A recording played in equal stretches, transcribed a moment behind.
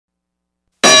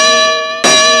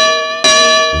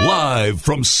Live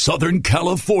from Southern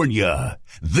California,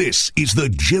 this is the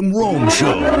Jim Rome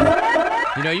Show.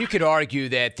 You know, you could argue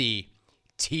that the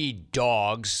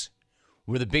T-Dogs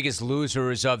were the biggest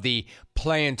losers of the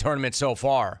play-in tournament so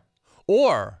far.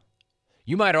 Or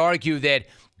you might argue that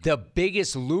the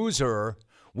biggest loser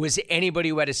was anybody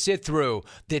who had to sit through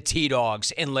the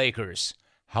T-Dogs and Lakers.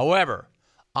 However,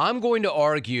 I'm going to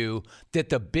argue that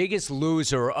the biggest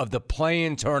loser of the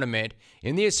play-in tournament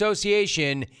in the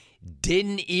association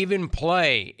didn't even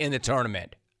play in the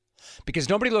tournament. Because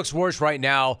nobody looks worse right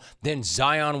now than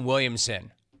Zion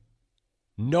Williamson.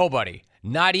 Nobody.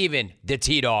 Not even the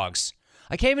T-Dogs.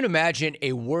 I can't even imagine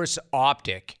a worse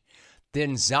optic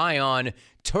than Zion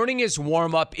turning his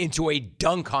warm-up into a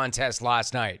dunk contest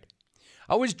last night.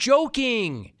 I was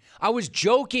joking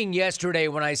yesterday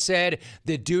when I said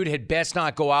the dude had best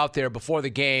not go out there before the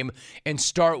game and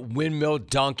start windmill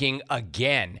dunking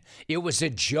again. It was a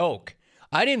joke.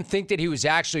 I didn't think that he was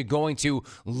actually going to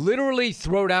literally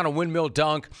throw down a windmill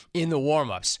dunk in the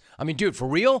warm-ups. I mean, dude, for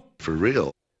real? For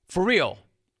real.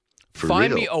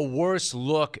 Find me a worse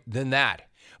look than that.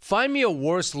 Find me a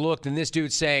worse look than this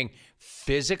dude saying,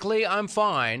 physically, I'm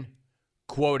fine,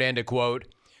 quote, end of quote,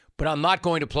 but I'm not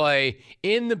going to play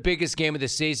in the biggest game of the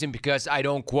season because I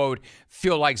don't, quote,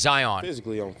 feel like Zion.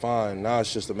 Physically, I'm fine. Now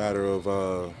it's just a matter of,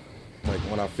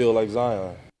 when I feel like Zion.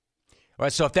 All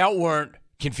right, so if that weren't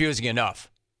confusing enough,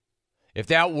 if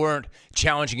that weren't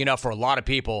challenging enough for a lot of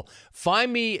people,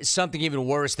 find me something even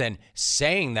worse than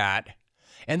saying that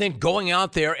and then going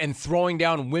out there and throwing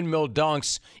down windmill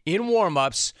dunks in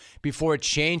warm-ups before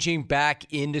changing back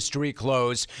into street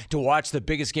clothes to watch the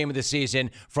biggest game of the season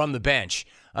from the bench.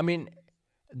 I mean,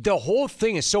 the whole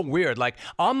thing is so weird. Like,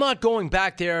 I'm not going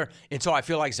back there until I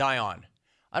feel like Zion.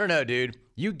 I don't know, dude.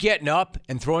 You getting up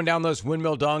and throwing down those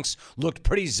windmill dunks looked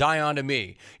pretty Zion to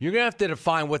me. You're going to have to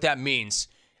define what that means.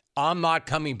 I'm not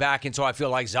coming back until I feel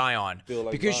like Zion.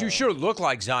 Because Zion. You sure look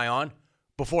like Zion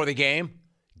before the game.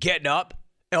 Getting up,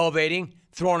 elevating,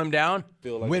 throwing them down,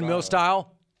 like windmill Zion.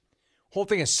 Style. Whole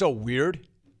thing is so weird,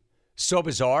 so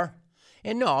bizarre.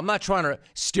 And no, I'm not trying to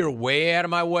steer way out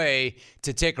of my way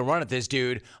to take a run at this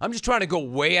dude. I'm just trying to go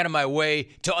way out of my way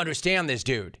to understand this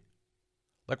dude.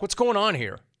 Like, what's going on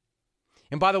here?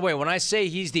 And by the way, when I say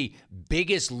he's the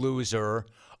biggest loser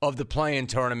of the play-in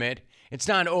tournament, it's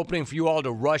not an opening for you all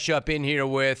to rush up in here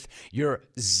with your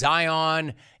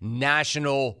Zion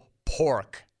National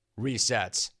Pork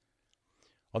resets.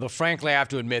 Although, frankly, I have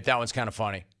to admit, that one's kind of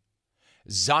funny.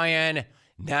 Zion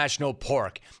National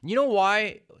Pork. You know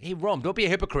why? Hey, Rome, don't be a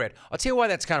hypocrite. I'll tell you why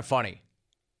that's kind of funny.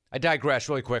 I digress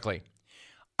really quickly.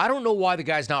 I don't know why the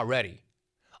guy's not ready.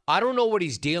 I don't know what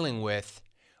he's dealing with,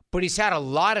 but he's had a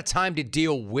lot of time to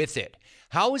deal with it.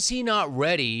 How is he not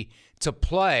ready to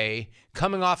play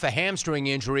coming off a hamstring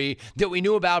injury that we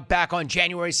knew about back on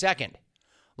January 2nd?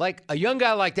 Like, a young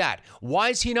guy like that, why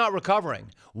is he not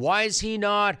recovering? Why is he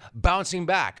not bouncing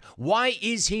back? Why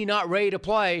is he not ready to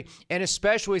play? And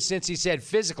especially since he said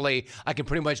physically, I can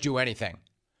pretty much do anything.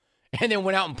 And then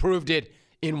went out and proved it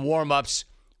in warm-ups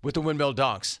with the windmill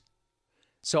dunks.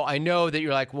 So I know that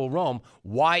you're like, well, Rome,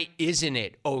 why isn't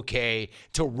it okay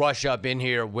to rush up in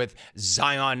here with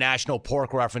Zion National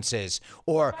Pork references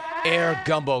or Air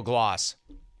Gumbo Gloss?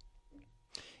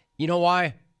 You know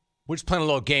why? We're just playing a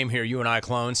little game here, you and I,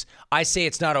 clones. I say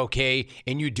it's not okay,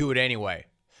 and you do it anyway.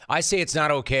 I say it's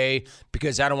not okay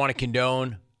because I don't want to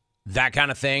condone that kind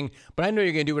of thing, but I know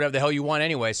you're going to do whatever the hell you want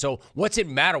anyway, so what's it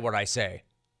matter what I say?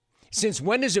 Since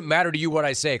when does it matter to you what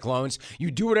I say, clones?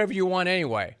 You do whatever you want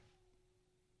anyway.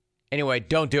 Anyway,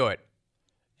 don't do it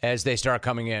as they start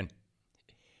coming in.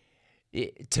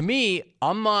 To me,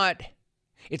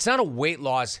 it's not a weight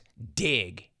loss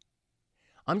dig.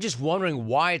 I'm just wondering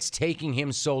why it's taking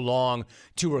him so long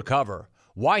to recover,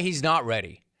 why he's not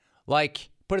ready. Like,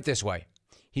 put it this way.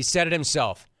 He said it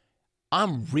himself.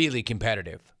 I'm really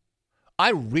competitive. I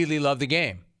really love the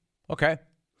game. Okay.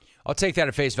 I'll take that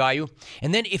at face value.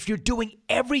 And then if you're doing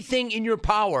everything in your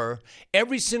power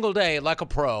every single day like a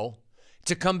pro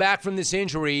to come back from this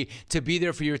injury, to be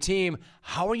there for your team,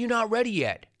 how are you not ready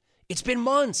yet? It's been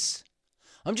months.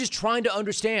 I'm just trying to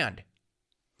understand.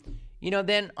 You know,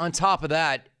 then on top of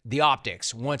that, the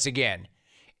optics, once again.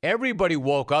 Everybody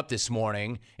woke up this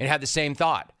morning and had the same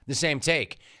thought, the same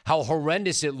take. How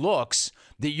horrendous it looks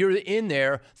that you're in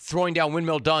there throwing down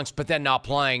windmill dunks, but then not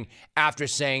playing after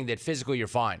saying that physically you're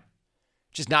fine.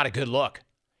 Just not a good look.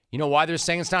 You know why they're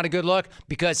saying it's not a good look?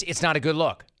 Because it's not a good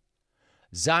look.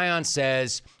 Zion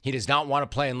says he does not want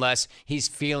to play unless he's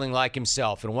feeling like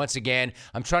himself. And once again,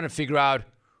 I'm trying to figure out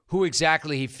who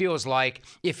exactly he feels like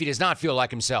if he does not feel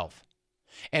like himself.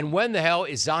 And when the hell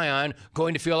is Zion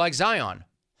going to feel like Zion?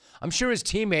 I'm sure his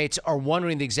teammates are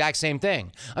wondering the exact same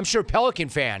thing. I'm sure Pelican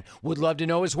fan would love to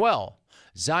know as well.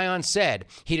 Zion said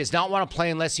he does not want to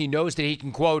play unless he knows that he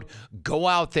can, quote, go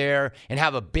out there and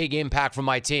have a big impact for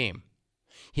my team.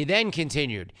 He then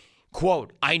continued,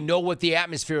 quote, I know what the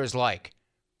atmosphere is like.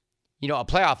 A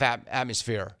playoff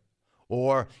atmosphere.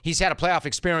 Or he's had a playoff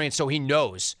experience, so he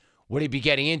knows what he'd be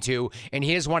getting into, and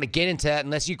he doesn't want to get into that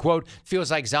unless he, quote,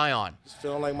 feels like Zion. Just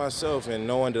feeling like myself and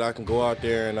knowing that I can go out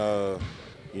there and,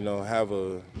 have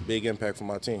a big impact for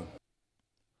my team.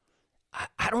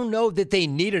 I don't know that they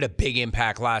needed a big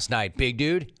impact last night, big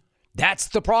dude. That's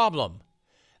the problem.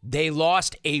 They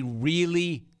lost a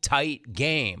really tight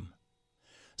game.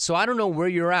 So I don't know where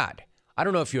you're at. I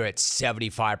don't know if you're at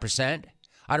 75%.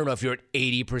 I don't know if you're at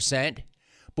 80%.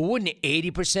 But wouldn't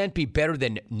 80% be better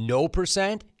than no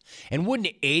percent? And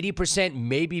wouldn't 80%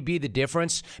 maybe be the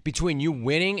difference between you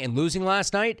winning and losing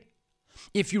last night?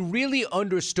 If you really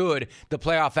understood the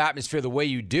playoff atmosphere the way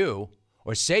you do,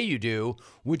 or say you do,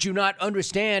 would you not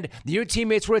understand that your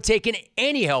teammates would have taken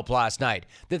any help last night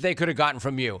that they could have gotten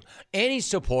from you? Any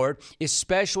support,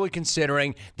 especially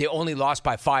considering they only lost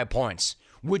by 5 points.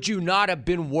 Would you not have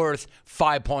been worth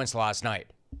 5 points last night?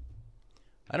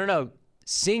 I don't know.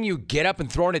 Seeing you get up and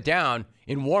throwing it down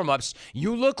in warm-ups,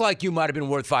 you look like you might have been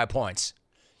worth 5 points.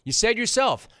 You said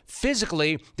yourself,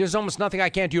 physically, there's almost nothing I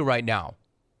can't do right now.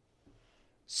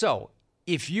 So,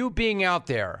 if you being out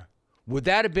there, would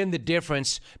that have been the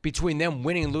difference between them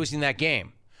winning and losing that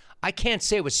game? I can't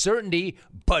say with certainty,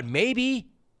 but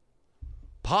maybe.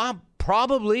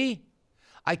 Probably.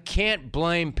 I can't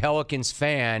blame Pelicans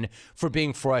fan for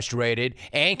being frustrated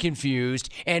and confused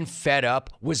and fed up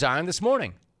with Zion this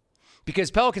morning.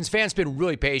 Because Pelicans fans been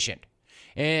really patient.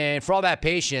 And for all that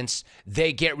patience,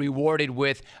 they get rewarded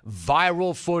with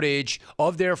viral footage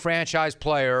of their franchise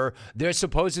player, their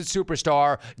supposed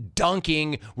superstar,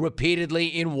 dunking repeatedly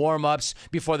in warm-ups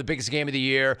before the biggest game of the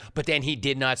year, but then he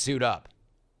did not suit up.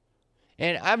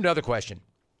 And I have another question.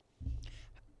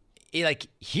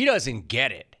 He doesn't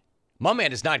get it. My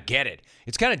man does not get it.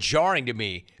 It's kind of jarring to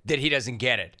me that he doesn't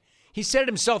get it. He said it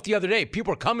himself the other day.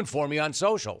 People are coming for me on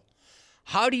social.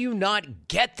 How do you not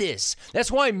get this?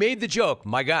 That's why I made the joke.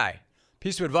 My guy,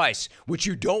 piece of advice, which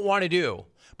you don't want to do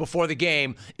before the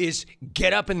game is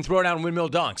get up and throw down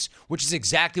windmill dunks, which is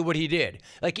exactly what he did.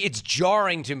 It's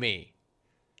jarring to me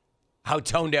how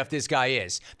tone deaf this guy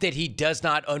is, that he does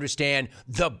not understand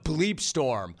the bleep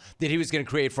storm that he was going to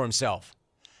create for himself.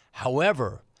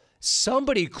 However,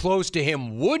 somebody close to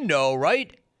him would know,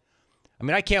 right? I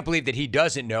mean, I can't believe that he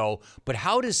doesn't know, but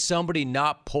how does somebody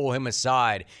not pull him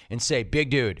aside and say,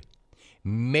 big dude,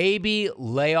 maybe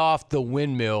lay off the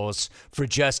windmills for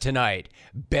just tonight.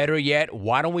 Better yet,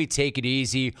 why don't we take it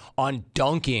easy on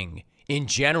dunking in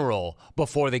general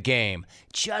before the game,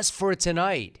 just for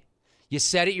tonight? You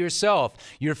said it yourself.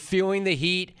 You're feeling the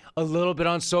heat a little bit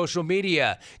on social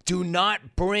media. Do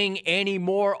not bring any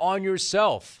more on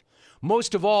yourself.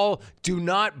 Most of all, do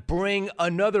not bring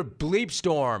another bleep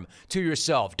storm to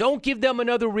yourself. Don't give them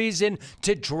another reason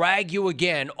to drag you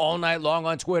again all night long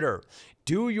on Twitter.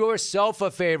 Do yourself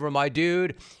a favor, my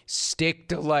dude. Stick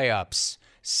to layups.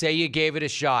 Say you gave it a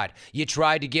shot. You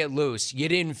tried to get loose. You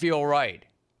didn't feel right.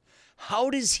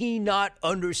 How does he not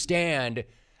understand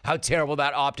how terrible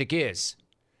that optic is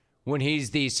when he's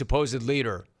the supposed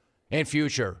leader and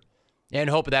future and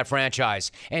hope of that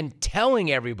franchise, and telling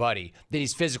everybody that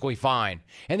he's physically fine,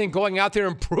 and then going out there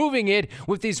and proving it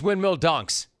with these windmill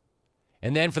dunks,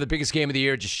 and then for the biggest game of the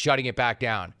year, just shutting it back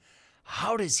down?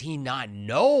 How does he not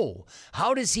know?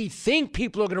 How does he think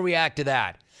people are going to react to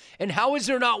that? And how is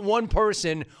there not one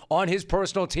person on his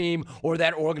personal team or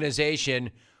that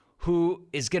organization who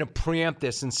is going to preempt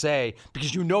this and say,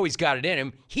 because he's got it in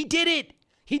him, he did it.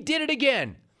 He did it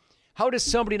again. How does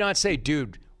somebody not say,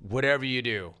 dude, whatever you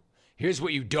do, here's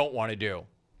what you don't want to do?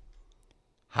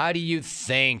 How do you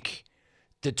think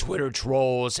the Twitter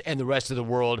trolls and the rest of the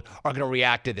world are going to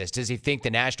react to this? Does he think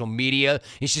the national media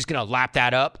is just going to lap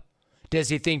that up? Does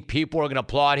he think people are going to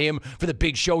applaud him for the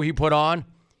big show he put on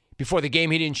before the game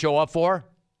he didn't show up for?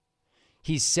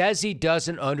 He says he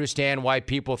doesn't understand why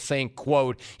people think,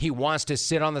 quote, he wants to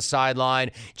sit on the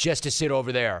sideline just to sit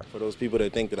over there. For those people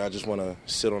that think that I just want to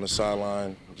sit on the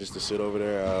sideline just to sit over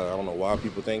there, I don't know why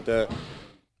people think that.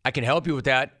 I can help you with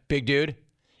that, big dude.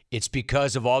 It's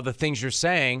because of all the things you're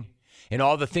saying and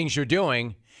all the things you're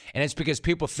doing, and it's because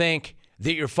people think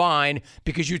that you're fine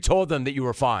because you told them that you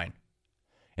were fine.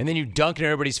 And then you dunk in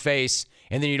everybody's face,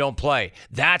 and then you don't play.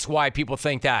 That's why people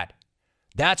think that.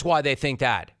 That's why they think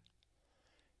that.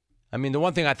 I mean, the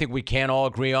one thing I think we can all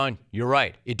agree on, you're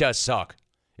right, it does suck.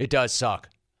 It does suck.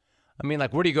 I mean,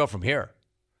 where do you go from here?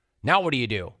 Now what do you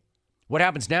do? What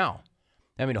happens now?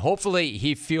 I mean, hopefully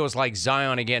he feels like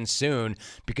Zion again soon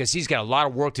because he's got a lot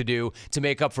of work to do to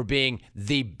make up for being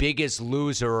the biggest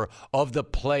loser of the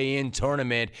play-in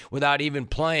tournament without even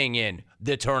playing in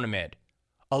the tournament.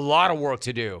 A lot of work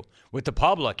to do with the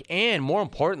public and, more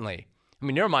importantly, I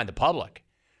mean, never mind the public.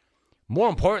 More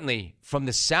importantly, from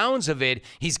the sounds of it,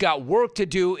 he's got work to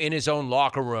do in his own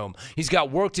locker room. He's got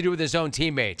work to do with his own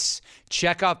teammates.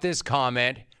 Check out this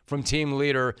comment from team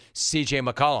leader C.J.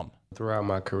 McCollum. Throughout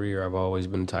my career, I've always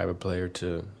been the type of player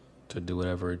to do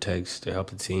whatever it takes to help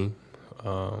the team.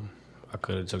 I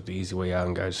could have took the easy way out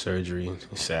and got surgery and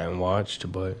sat and watched,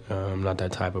 but I'm not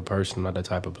that type of person. I'm not that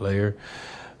type of player.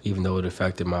 Even though it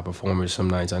affected my performance, some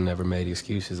nights I never made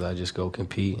excuses. I just go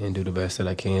compete and do the best that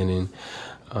I can, and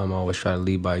I always try to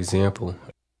lead by example.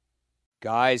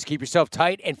 Guys, keep yourself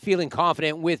tight and feeling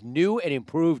confident with new and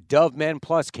improved Dove Men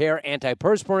Plus Care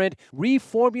Antiperspirant,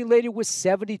 reformulated with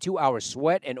 72-hour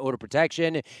sweat and odor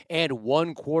protection and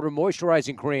 1/4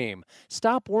 moisturizing cream.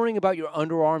 Stop worrying about your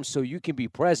underarms so you can be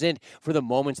present for the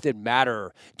moments that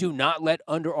matter. Do not let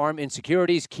underarm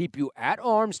insecurities keep you at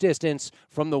arm's distance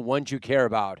from the ones you care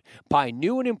about. Buy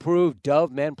new and improved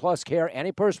Dove Men Plus Care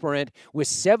Antiperspirant with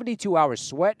 72-hour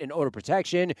sweat and odor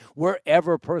protection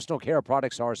wherever personal care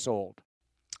products are sold.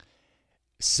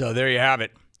 So there you have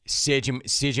it. CJ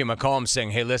McCollum saying,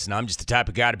 hey, listen, I'm just the type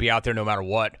of guy to be out there no matter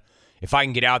what. If I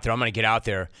can get out there, I'm going to get out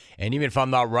there. And even if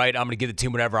I'm not right, I'm going to give the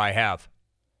team whatever I have.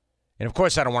 And, of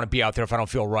course, I don't want to be out there if I don't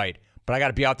feel right. But I got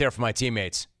to be out there for my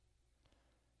teammates.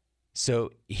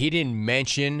 So he didn't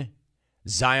mention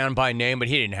Zion by name, but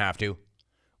he didn't have to.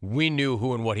 We knew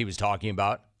who and what he was talking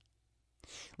about.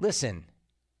 Listen.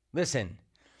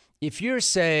 If you're,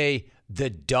 say, the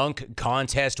dunk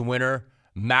contest winner,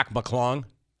 Mac McClung,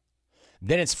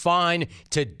 then it's fine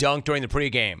to dunk during the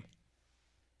pregame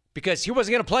because he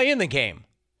wasn't going to play in the game.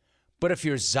 But if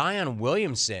you're Zion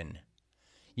Williamson,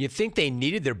 you think they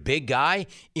needed their big guy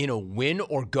in a win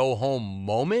or go home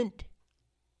moment?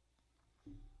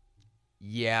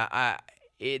 Yeah,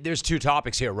 there's two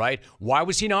topics here, right? Why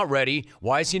was he not ready?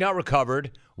 Why is he not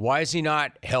recovered? Why is he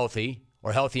not healthy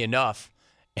or healthy enough?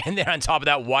 And then on top of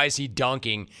that, why is he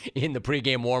dunking in the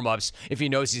pregame warmups if he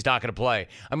knows he's not going to play?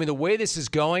 I mean, the way this is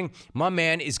going, my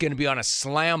man is going to be on a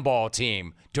slam ball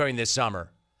team during this summer.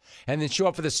 And then show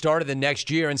up for the start of the next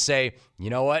year and say, you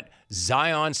know what?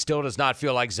 Zion still does not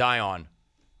feel like Zion.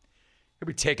 He'll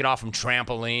be taking off from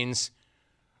trampolines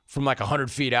from like 100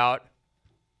 feet out,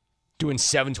 doing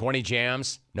 720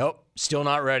 jams. Nope, still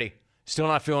not ready. Still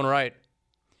not feeling right.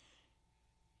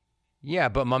 Yeah,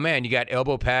 but my man, you got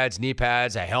elbow pads, knee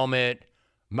pads, a helmet,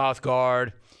 mouth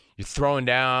guard. You're throwing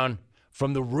down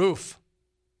from the roof.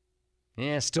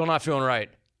 Yeah, still not feeling right.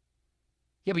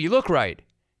 Yeah, but you look right.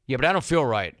 Yeah, but I don't feel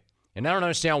right. And I don't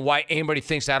understand why anybody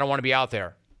thinks I don't want to be out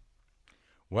there.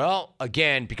 Well,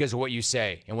 again, because of what you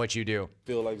say and what you do.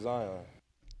 Feel like Zion.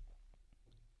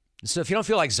 So if you don't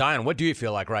feel like Zion, what do you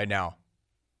feel like right now?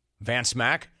 Van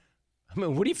Smack? I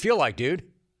mean, what do you feel like, dude?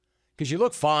 Because you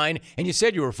look fine, and you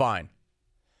said you were fine.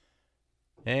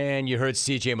 And you heard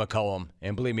C.J. McCollum.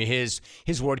 And believe me, his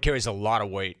word carries a lot of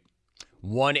weight.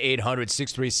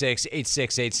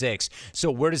 1-800-636-8686. So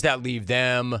where does that leave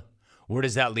them? Where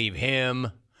does that leave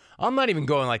him? I'm not even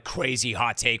going like crazy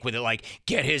hot take with it, like,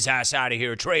 get his ass out of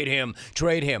here, trade him.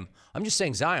 I'm just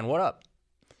saying, Zion, what up?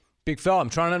 Big fella,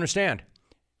 I'm trying to understand.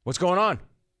 What's going on?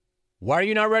 Why are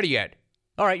you not ready yet?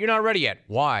 All right, you're not ready yet.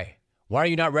 Why? Why are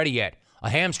you not ready yet? A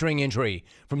hamstring injury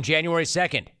from January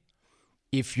 2nd.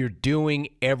 If you're doing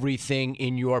everything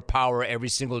in your power every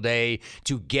single day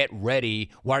to get ready,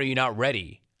 why are you not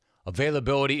ready?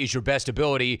 Availability is your best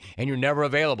ability, and you're never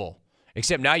available.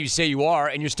 Except now you say you are,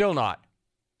 and you're still not.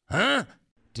 Huh?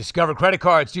 Discover credit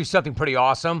cards do something pretty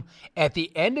awesome. At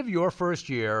the end of your first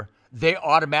year, they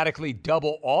automatically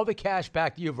double all the cash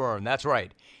back you've earned. That's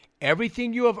right.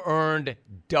 Everything you have earned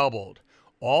doubled.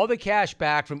 All the cash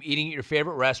back from eating at your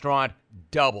favorite restaurant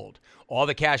doubled. All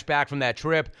the cash back from that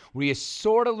trip where you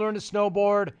sort of learned to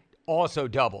snowboard also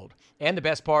doubled. And the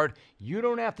best part, you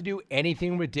don't have to do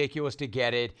anything ridiculous to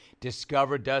get it.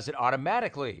 Discover does it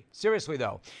automatically. Seriously,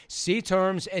 though. See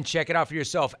terms and check it out for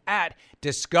yourself at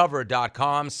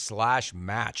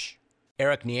discover.com/match.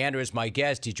 Eric Neander is my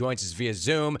guest. He joins us via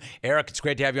Zoom. Eric, it's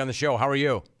great to have you on the show. How are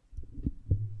you?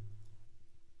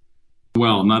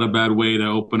 Well, not a bad way to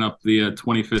open up the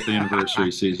 25th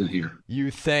anniversary season here. You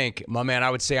think, my man, I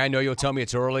would say, I know you'll tell me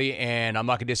it's early, and I'm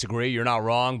not going to disagree. You're not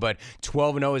wrong, but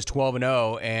 12-0 is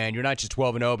 12-0, and you're not just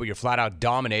 12-0, but you're flat out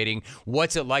dominating.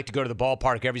 What's it like to go to the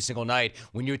ballpark every single night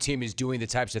when your team is doing the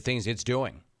types of things it's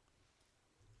doing?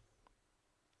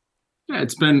 Yeah,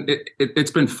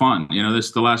 it's been fun.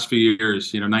 The last few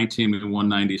years. 19 we won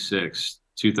 96,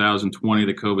 2020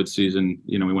 the COVID season.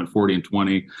 We went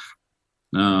 40-20.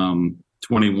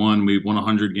 21 we won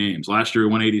 100 games. Last year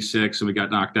we won 86 and we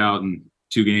got knocked out in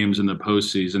 2 games in the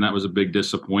postseason. That was a big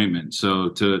disappointment. So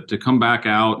to come back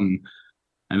out, and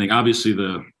I think obviously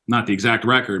not the exact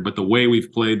record, but the way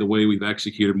we've played, the way we've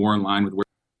executed, more in line with where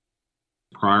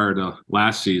prior to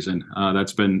last season.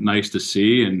 That's been nice to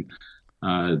see, and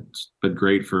it's been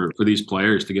great for these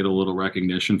players to get a little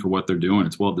recognition for what they're doing.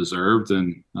 It's well deserved,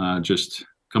 and just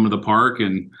coming to the park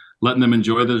and letting them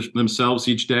enjoy themselves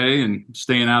each day and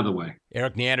staying out of the way.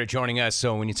 Erik Neander joining us.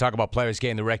 So when you talk about players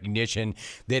getting the recognition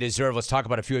they deserve, let's talk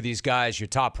about a few of these guys. Your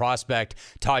top prospect,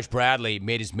 Taj Bradley,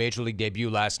 made his major league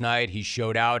debut last night. He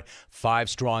showed out 5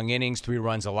 strong innings, 3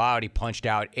 runs allowed. He punched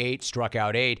out 8, struck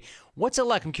out 8. What's it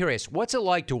like? I'm curious. What's it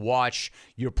like to watch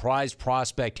your prized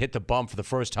prospect hit the bump for the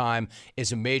first time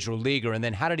as a major leaguer? And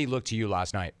then how did he look to you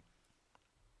last night?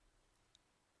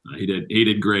 He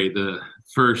did great. The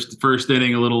first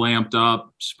inning, a little amped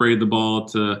up, sprayed the ball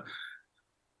to,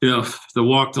 the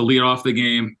walk to lead off the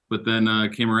game, but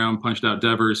then came around, punched out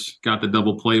Devers, got the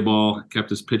double play ball, kept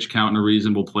his pitch count in a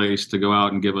reasonable place to go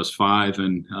out and give us 5,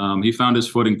 and he found his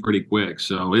footing pretty quick.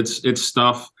 So it's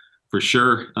stuff for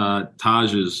sure.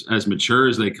 Taj is as mature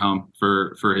as they come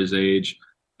for his age.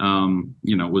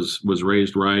 Was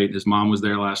raised right. His mom was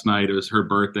there last night. It was her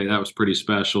birthday. That was pretty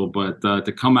special. But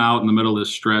to come out in the middle of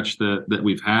this stretch that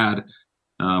we've had,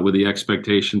 with the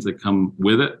expectations that come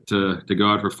with it, to go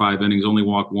out for 5 innings, only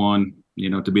walk 1,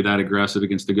 to be that aggressive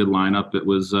against a good lineup, it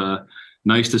was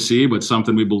nice to see, but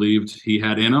something we believed he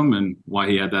had in him, and why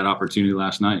he had that opportunity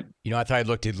last night. I thought it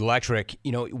looked electric.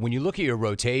 When you look at your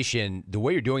rotation, the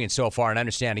way you're doing it so far, and I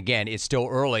understand, again, it's still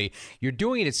early, you're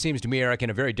doing it seems to me, Erik, in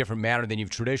a very different manner than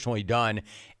you've traditionally done,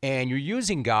 and you're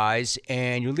using guys,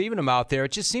 and you're leaving them out there.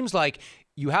 It just seems like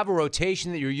you have a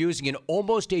rotation that you're using in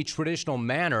almost a traditional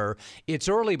manner. It's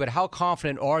early, but how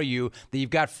confident are you that you've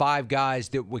got 5 guys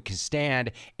that would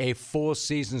stand a full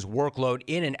season's workload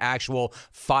in an actual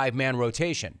 5-man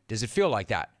rotation? Does it feel like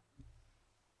that?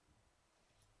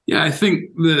 Yeah, I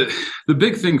think the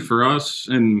big thing for us,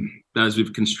 and as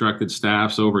we've constructed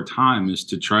staffs over time, is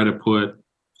to try to put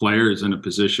players in a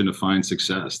position to find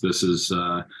success. This is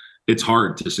it's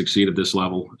hard to succeed at this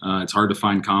level. It's hard to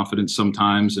find confidence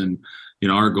sometimes, and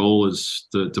our goal is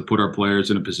to put our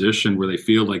players in a position where they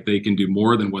feel like they can do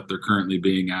more than what they're currently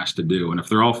being asked to do. And if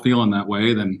they're all feeling that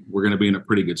way, then we're going to be in a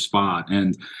pretty good spot.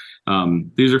 And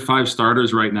these are 5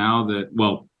 starters right now that,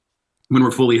 well, when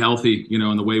we're fully healthy,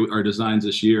 in the way our designs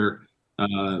this year,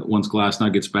 once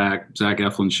Glasnow gets back, Zach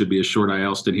Eflin should be a short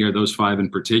IL stint here. Those 5 in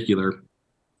particular,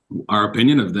 our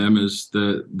opinion of them is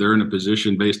that they're in a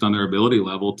position based on their ability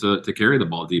level to carry the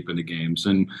ball deep into games.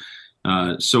 And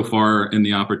so far in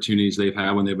the opportunities they've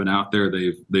had when they've been out there,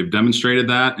 they've demonstrated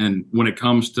that. And when it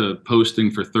comes to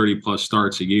posting for 30+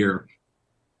 starts a year,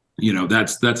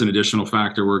 that's an additional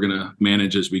factor we're going to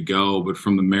manage as we go. But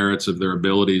from the merits of their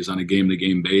abilities on a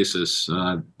game-to-game basis,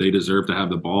 they deserve to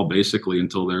have the ball basically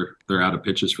until they're out of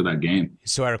pitches for that game.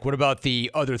 So, Erik, what about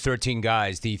the other 13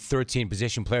 guys, the 13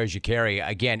 position players you carry?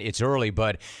 Again, it's early,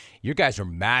 but your guys are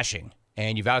mashing.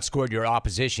 And you've outscored your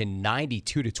opposition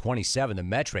 92-27. The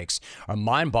metrics are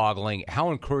mind-boggling.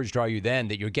 How encouraged are you then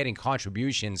that you're getting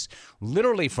contributions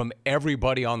literally from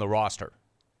everybody on the roster?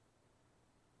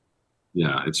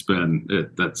 Yeah,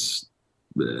 that's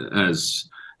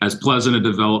as pleasant a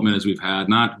development as we've had.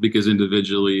 Not because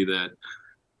individually that,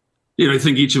 I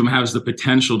think each of them has the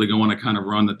potential to go on a kind of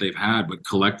run that they've had, but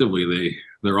collectively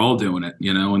they're all doing it,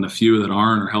 and the few that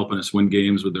aren't are helping us win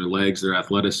games with their legs, their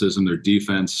athleticism, their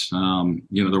defense,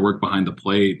 their work behind the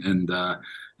plate. And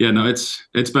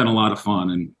it's been a lot of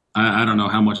fun. And I don't know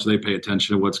how much they pay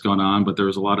attention to what's going on, but there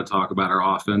was a lot of talk about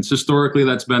our offense. Historically,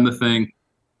 that's been the thing.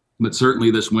 But certainly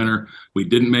this winter, we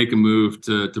didn't make a move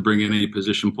to bring in any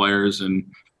position players.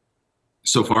 And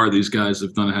so far, these guys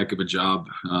have done a heck of a job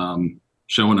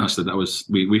showing us that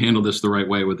we handled this the right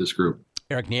way with this group.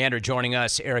 Erik Neander joining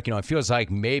us. Erik, it feels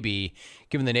like maybe,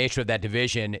 given the nature of that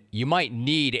division, you might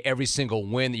need every single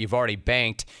win that you've already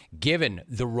banked, given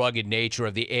the rugged nature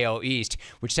of the AL East,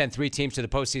 which sent 3 teams to the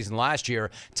postseason last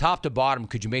year. Top to bottom,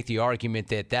 could you make the argument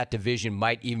that division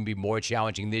might even be more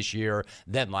challenging this year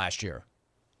than last year?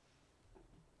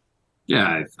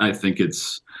 Yeah, I think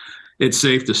it's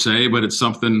safe to say, but it's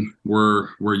something we're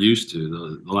used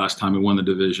to. The last time we won the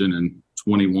division in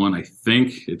 21, I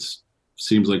think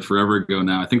seems like forever ago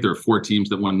now. I think there are 4 teams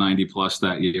that won 90+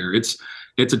 that year. It's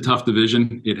a tough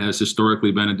division. It has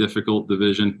historically been a difficult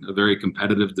division, a very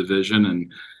competitive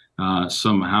division,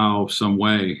 somehow, some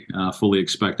way, fully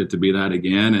expect it to be that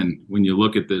again. And when you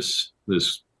look at this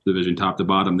division top to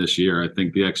bottom this year, I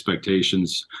think the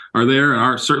expectations are there,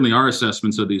 and certainly our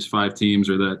assessments of these 5 teams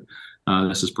are that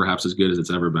this is perhaps as good as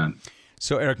it's ever been.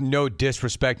 So, Eric, no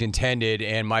disrespect intended,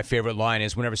 and my favorite line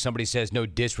is whenever somebody says no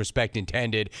disrespect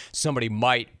intended, somebody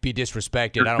might be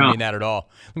disrespected. I don't mean that at all.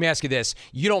 Let me ask you this.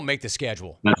 You don't make the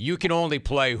schedule. You can only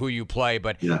play who you play,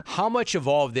 but how much of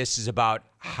all of this is about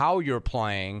how you're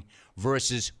playing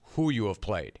versus who you have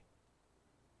played?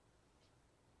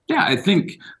 Yeah, I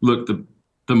think, look,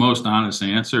 the most honest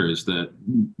answer is that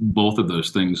both of those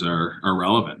things are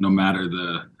relevant, no matter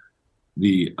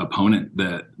the opponent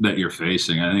that you're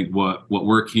facing. I think what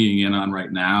we're keying in on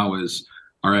right now is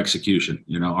our execution.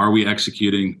 Are we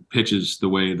executing pitches the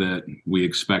way that we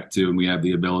expect to and we have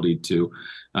the ability to?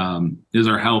 Is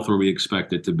our health where we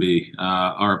expect it to be?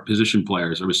 Our position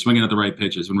players, are we swinging at the right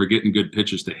pitches? When we're getting good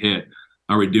pitches to hit,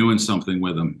 are we doing something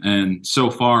with them? And so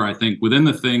far, I think within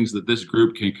the things that this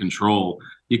group can control,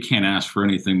 you can't ask for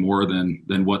anything more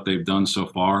than what they've done so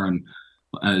far. And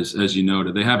as you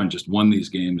noted, they haven't just won these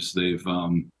games; they've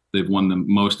won them,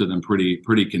 most of them,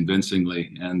 pretty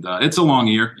convincingly. And it's a long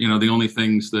year. The only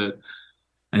things that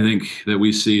I think that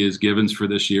we see as givens for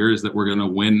this year is that we're going to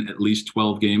win at least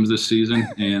 12 games this season,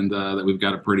 and that we've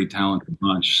got a pretty talented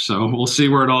bunch. So we'll see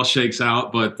where it all shakes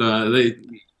out. But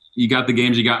you got the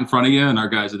games you got in front of you, and our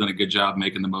guys have done a good job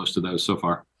making the most of those so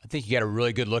far. I think you got a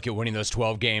really good look at winning those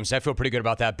 12 games. I feel pretty good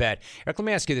about that bet. Eric, let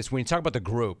me ask you this. When you talk about the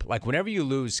group, like whenever you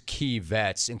lose key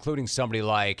vets, including somebody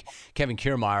like Kevin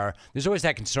Kiermaier, there's always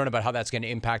that concern about how that's going to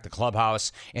impact the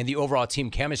clubhouse and the overall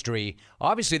team chemistry.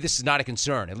 Obviously, this is not a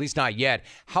concern, at least not yet.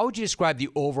 How would you describe the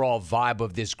overall vibe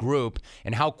of this group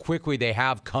and how quickly they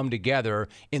have come together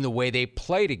in the way they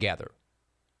play together?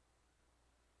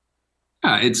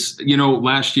 Yeah, it's,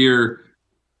 last year,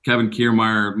 Kevin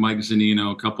Kiermaier, Mike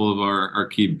Zunino, a couple of our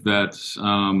key vets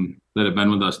that have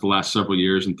been with us the last several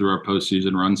years and through our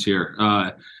postseason runs here,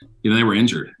 they were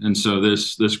injured. And so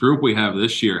this group we have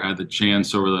this year had the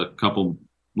chance over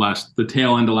the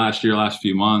tail end of last year, last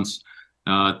few months,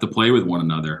 to play with one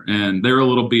another. And they were a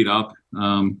little beat up,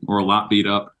 or a lot beat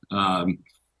up,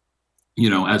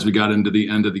 as we got into the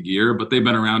end of the year, but they've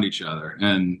been around each other.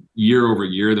 And year over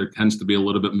year, there tends to be a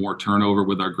little bit more turnover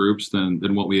with our groups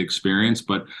than what we experience.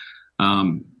 But,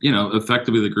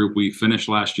 effectively the group we finished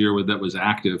last year with that was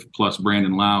active, plus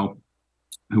Brandon Lau,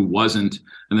 who wasn't,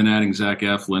 and then adding Zach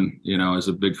Eflin, as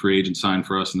a big free agent sign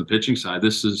for us on the pitching side.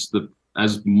 This is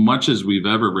as much as we've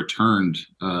ever returned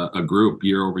a group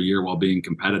year over year while being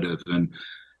competitive. And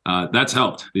that's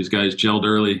helped. These guys gelled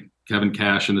early. Kevin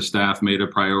Cash and the staff made a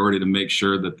priority to make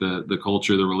sure that the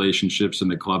culture, the relationships in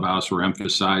the clubhouse were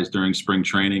emphasized during spring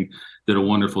training. Did a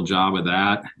wonderful job of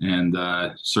that. And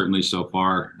certainly so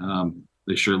far,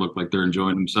 they sure look like they're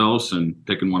enjoying themselves and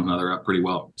picking one another up pretty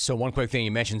well. So one quick thing,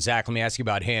 you mentioned Zach. Let me ask you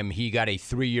about him. He got a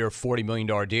 3-year, $40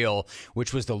 million deal,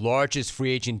 which was the largest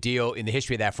free agent deal in the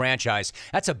history of that franchise.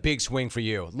 That's a big swing for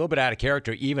you. A little bit out of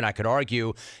character, even, I could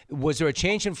argue. Was there a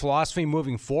change in philosophy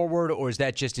moving forward, or is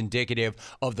that just indicative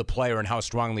of the player and how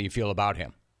strongly you feel about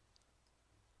him?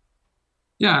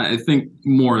 Yeah, I think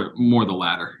more the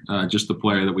latter. Just the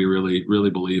player that we really, really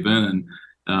believe in.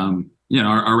 And,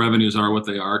 our revenues are what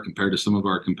they are compared to some of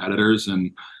our competitors.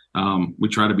 And we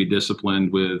try to be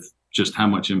disciplined with just how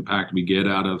much impact we get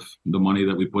out of the money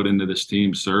that we put into this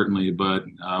team, certainly. But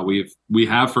we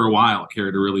have for a while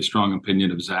carried a really strong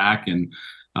opinion of Zach. And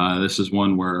this is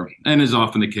one where, and is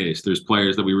often the case, there's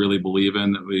players that we really believe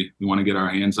in that we want to get our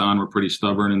hands on. We're pretty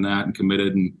stubborn in that and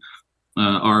committed in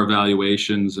our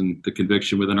evaluations and the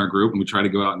conviction within our group. And we try to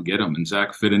go out and get them. And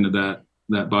Zach fit into that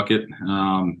bucket,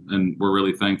 and we're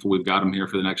really thankful we've got him here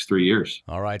for the next 3 years.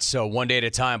 All right, so one day at a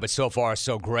time, but so far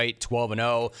so great,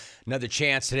 12-0. Another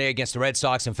chance today against the Red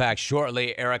Sox. In fact,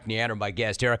 shortly, Eric Neander, my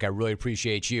guest. Eric, I really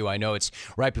appreciate you. I know it's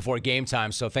right before game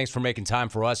time, so thanks for making time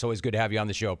for us. Always good to have you on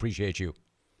the show. Appreciate you.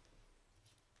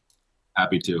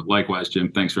 Happy to. Likewise,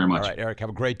 Jim. Thanks very much. All right, Eric, have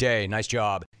a great day. Nice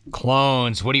job.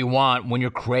 Clones, what do you want when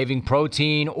you're craving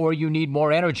protein or you need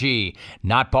more energy?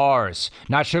 Not bars,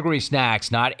 not sugary snacks,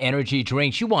 not energy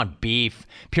drinks. You want beef.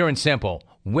 Pure and simple.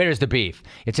 Where's the beef?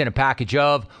 It's in a package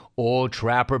of Old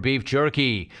Trapper beef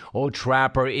jerky. Old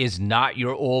Trapper is not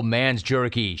your old man's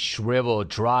jerky. Shriveled,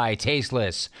 dry,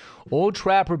 tasteless. Old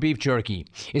Trapper beef jerky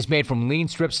is made from lean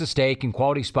strips of steak and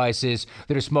quality spices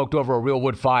that are smoked over a real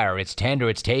wood fire. It's tender,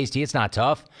 it's tasty, it's not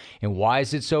tough. And why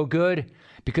is it so good?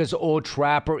 Because Old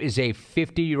Trapper is a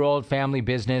 50-year-old family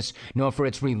business known for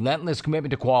its relentless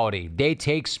commitment to quality. They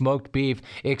take smoked beef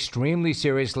extremely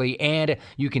seriously, and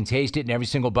you can taste it in every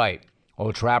single bite.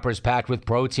 Old Trapper is packed with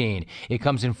protein. It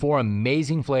comes in 4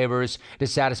 amazing flavors to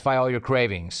satisfy all your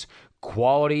cravings.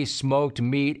 Quality smoked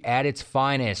meat at its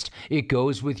finest. It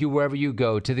goes with you wherever you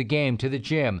go, to the game, to the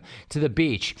gym, to the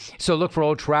beach. So look for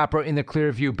Old Trapper in the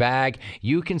Clearview bag.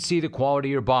 You can see the quality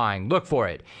you're buying. Look for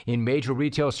it in major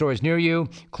retail stores near you.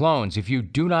 Clones, if you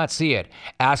do not see it,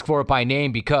 ask for it by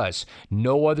name because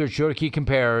no other jerky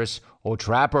compares. Old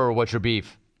Trapper, or what's your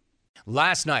beef?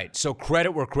 Last night, so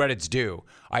credit where credit's due.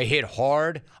 I hit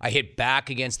hard. I hit back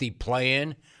against the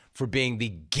play-in for being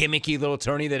the gimmicky little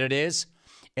tourney that it is.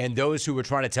 And those who were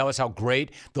trying to tell us how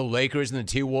great the Lakers and the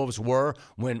T-Wolves were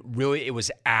when really it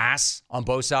was ass on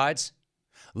both sides.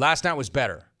 Last night was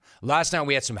better. Last night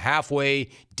we had some halfway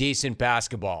decent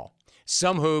basketball.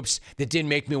 Some hoops that didn't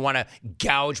make me want to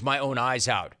gouge my own eyes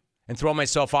out and throw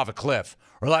myself off a cliff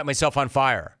or light myself on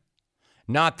fire.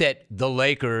 Not that the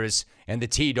Lakers and the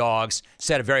T-Dogs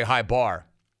set a very high bar.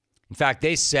 In fact,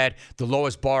 they set the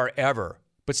lowest bar ever.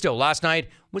 But still, last night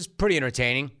was pretty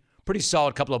entertaining. Pretty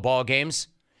solid couple of ball games.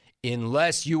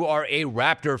 Unless you are a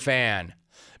Raptor fan.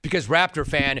 Because Raptor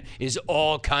fan is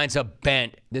all kinds of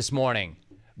bent this morning.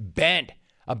 Bent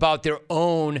about their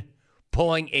own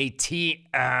pulling a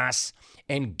T-ass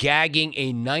and gagging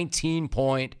a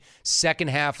 19-point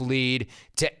second-half lead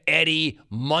to Eddie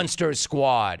Munster's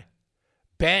squad.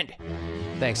 Bent.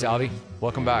 Thanks, Alvy.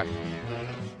 Welcome back.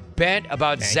 Bent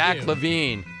about Zach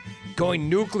LaVine going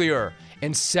nuclear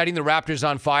and setting the Raptors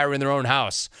on fire in their own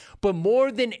house. But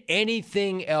more than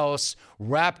anything else,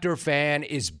 Raptor fan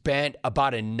is bent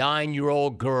about a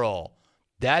 9-year-old girl.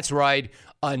 That's right,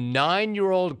 a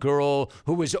 9-year-old girl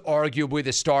who was arguably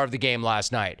the star of the game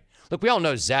last night. Look, we all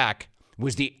know Zach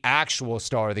was the actual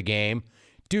star of the game.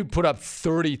 Dude put up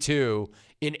 32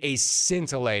 in a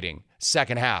scintillating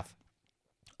second half.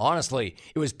 Honestly,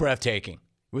 it was breathtaking.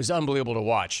 It was unbelievable to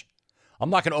watch. I'm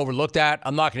not going to overlook that.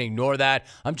 I'm not going to ignore that.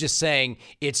 I'm just saying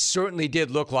it certainly did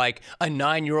look like a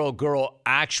 9-year-old girl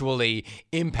actually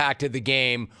impacted the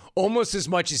game almost as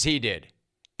much as he did,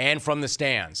 and from the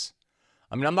stands.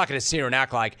 I mean, I'm not going to sit here and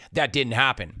act like that didn't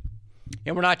happen.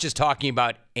 And we're not just talking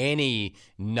about any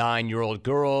 9-year-old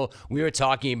girl. We are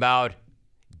talking about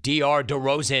D.R.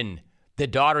 DeRozan, the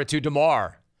daughter to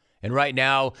DeMar, and right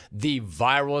now the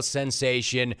viral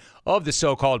sensation of the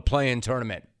so-called play-in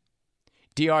tournament.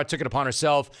 DR took it upon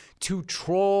herself to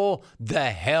troll the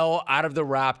hell out of the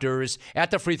Raptors at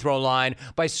the free throw line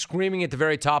by screaming at the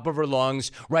very top of her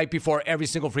lungs right before every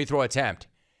single free throw attempt.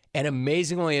 And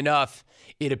amazingly enough,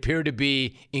 it appeared to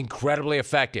be incredibly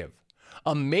effective.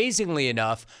 Amazingly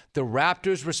enough, the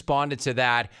Raptors responded to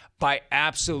that by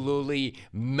absolutely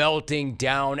melting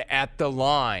down at the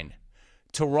line.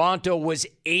 Toronto was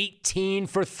 18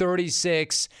 for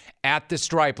 36 at the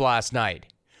stripe last night,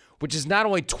 which is not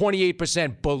only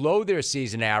 28% below their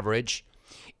season average,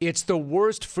 it's the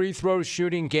worst free throw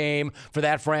shooting game for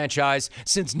that franchise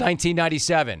since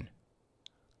 1997.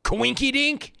 Coinky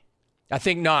dink? I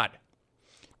think not.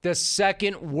 The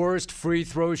second worst free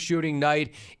throw shooting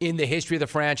night in the history of the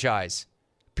franchise.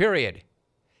 Period.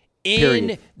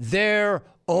 In their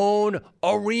own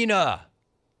arena.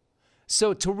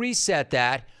 So to reset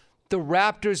that, the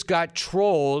Raptors got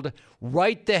trolled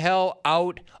right the hell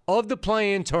out of the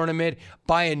play-in tournament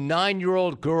by a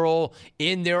 9-year-old girl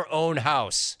in their own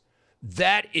house.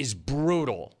 That is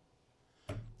brutal.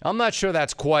 I'm not sure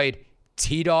that's quite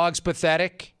T-Dog's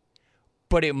pathetic,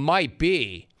 but it might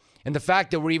be. And the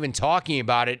fact that we're even talking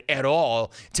about it at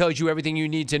all tells you everything you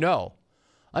need to know.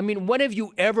 I mean, when have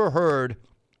you ever heard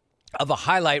of a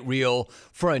highlight reel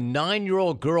for a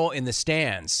 9-year-old girl in the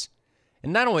stands?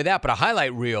 And not only that, but a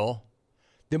highlight reel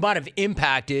that might have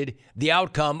impacted the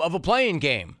outcome of a play-in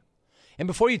game. And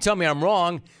before you tell me I'm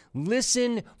wrong,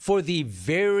 listen for the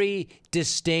very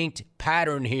distinct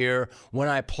pattern here when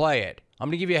I play it. I'm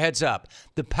going to give you a heads up.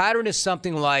 The pattern is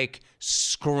something like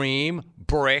scream,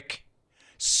 brick,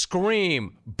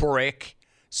 scream, brick,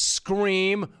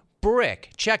 scream, brick.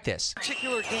 Check this.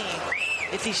 Particular game,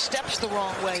 if he steps the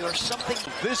wrong way or something.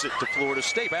 Visit to Florida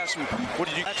State. Asked me, what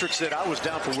did you? Patrick said I was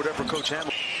down for whatever Coach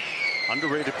Hamilton.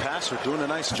 Underrated passer, doing a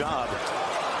nice job.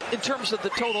 In terms of the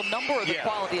total number or the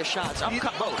quality of shots, I'm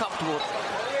comfortable.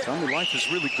 Tell me, life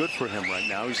is really good for him right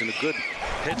now. He's in a good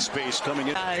headspace coming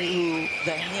in. Who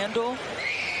the handle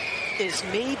is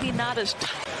maybe not as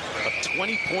tight. A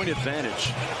 20-point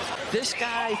advantage. This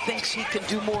guy thinks he can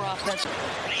do more offense.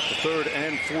 The third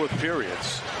and fourth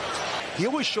periods. He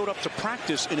always showed up to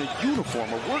practice in a uniform,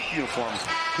 a work uniform.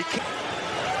 He can't.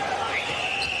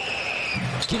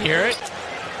 Can you hear it?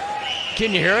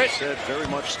 Can you hear it? Said very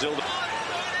much still the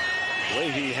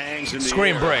way he hangs in the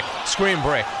Scream air. brick. Scream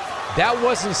brick. That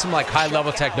wasn't some like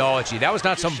high-level technology. That was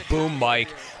not some boom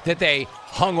mic that they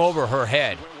hung over her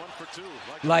head.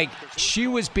 Like, she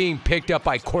was being picked up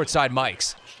by courtside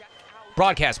mics,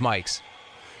 broadcast mics.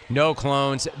 No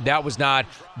clones. That was not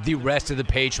the rest of the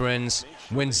patrons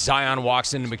when Zion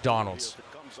walks into McDonald's.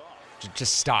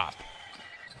 Just stop.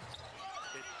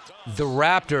 The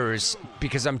Raptors,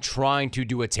 because I'm trying to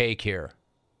do a take here.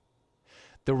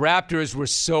 The Raptors were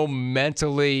so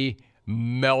mentally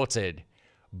melted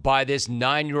by this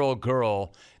 9-year-old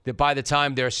girl that by the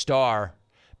time their star,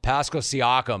 Pascal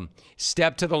Siakam,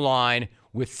 stepped to the line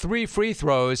with 3 free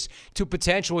throws to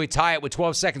potentially tie it with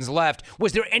 12 seconds left,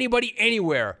 was there anybody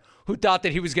anywhere who thought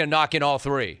that he was going to knock in all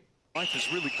 3? Life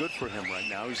is really good for him right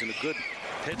now. He's in a good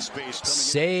headspace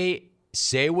coming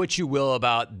Say what you will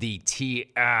about the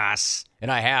T-ass, and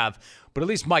I have, but at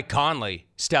least Mike Conley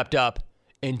stepped up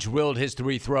and drilled his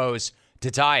 3 throws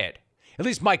to tie it. At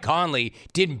least Mike Conley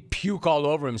didn't puke all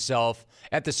over himself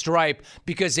at the stripe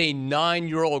because a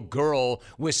 9-year-old girl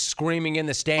was screaming in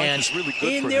the stands really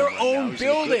in their own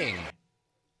building.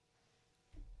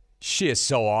 She is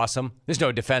so awesome. There's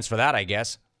no defense for that, I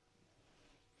guess.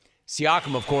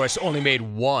 Siakam, of course, only made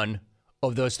 1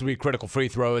 of those 3 critical free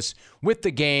throws with the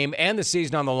game and the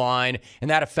season on the line, and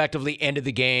that effectively ended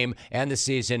the game and the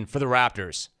season for the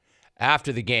Raptors.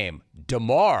 After the game,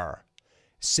 DeMar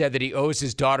said that he owes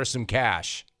his daughter some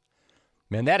cash.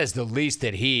 Man, that is the least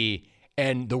that he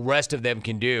and the rest of them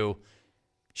can do.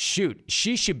 Shoot,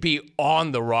 she should be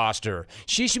on the roster.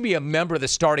 She should be a member of the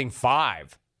starting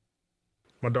 5.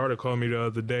 My daughter called me the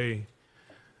other day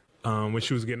when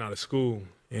she was getting out of school,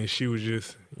 and she was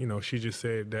just, she just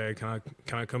said, "Dad, can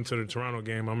I come to the Toronto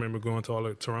game?" I remember going to all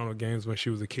the Toronto games when she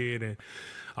was a kid, and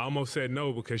I almost said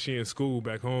no because she in school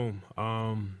back home.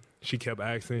 She kept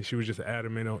asking. She was just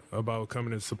adamant about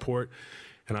coming to support.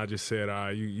 And I just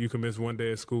said, you can miss one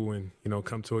day at school and,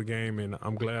 come to a game. And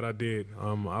I'm glad I did. I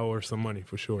owe her some money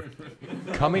for sure.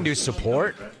 Coming to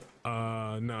support?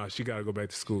 No, she got to go back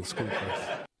to school. School first.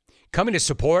 Coming to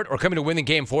support or coming to win the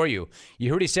game for you? You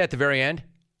heard what he said at the very end?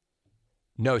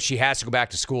 No, she has to go back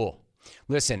to school.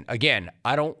 Listen, again,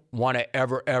 I don't want to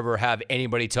ever have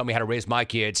anybody tell me how to raise my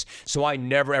kids, so I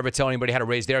never, ever tell anybody how to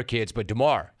raise their kids. But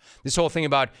DeMar, this whole thing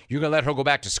about you're going to let her go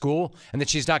back to school and that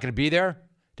she's not going to be there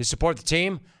to support the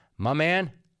team, my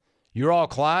man, you're all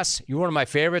class. You're one of my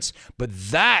favorites, but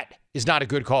that is not a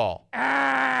good call.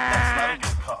 That's not a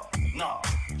good call. No.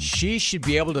 She should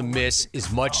be able to miss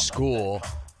as much school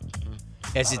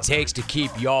as it takes to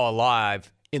keep y'all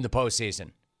alive in the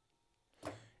postseason.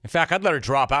 In fact, I'd let her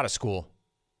drop out of school.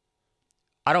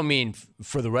 I don't mean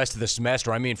for the rest of the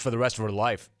semester. I mean for the rest of her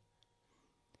life.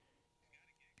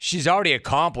 She's already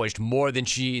accomplished more than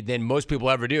most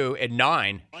people ever do at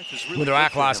 9 with her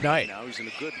act last night.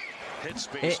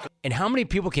 And how many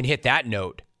people can hit that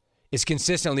note as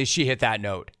consistently as she hit that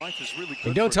note?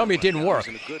 And don't tell me it didn't work.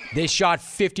 They shot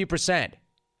 50%.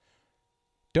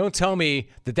 Don't tell me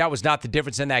that was not the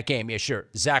difference in that game. Yeah, sure.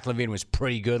 Zach LaVine was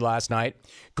pretty good last night,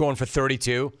 going for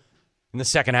 32 in the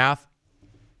second half,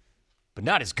 but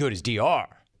not as good as DR.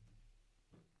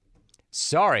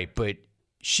 Sorry, but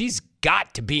she's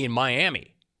got to be in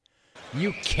Miami.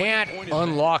 You can't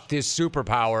unlock this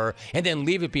superpower and then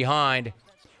leave it behind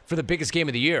for the biggest game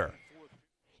of the year.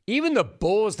 Even the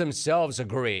Bulls themselves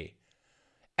agree.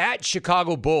 At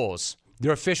Chicago Bulls,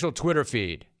 their official Twitter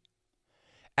feed,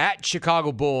 at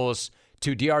Chicago Bulls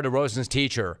to DR DeRozan's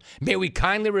teacher, may we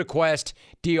kindly request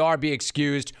DR be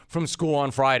excused from school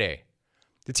on Friday.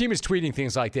 The team is tweeting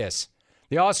things like this.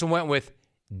 They also went with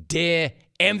the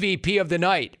MVP of the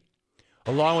night,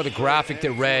 along with a graphic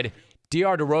that read,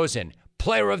 DR DeRozan,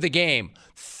 player of the game,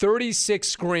 36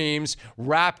 screams,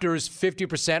 Raptors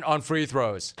 50% on free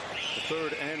throws. The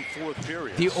third and fourth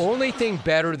periods. The only thing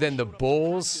better than the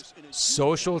Bulls'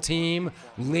 social team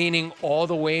leaning all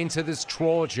the way into this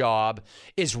troll job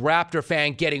is Raptor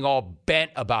fan getting all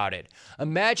bent about it.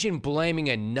 Imagine blaming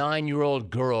a 9-year-old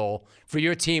girl for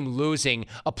your team losing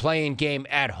a play-in game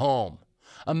at home.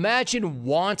 Imagine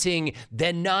wanting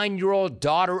the 9-year-old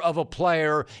daughter of a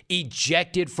player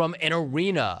ejected from an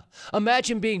arena.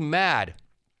 Imagine being mad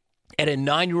at a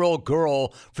 9-year-old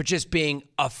girl for just being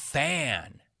a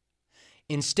fan.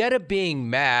 Instead of being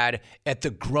mad at the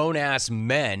grown-ass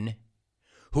men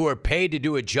who are paid to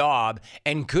do a job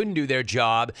and couldn't do their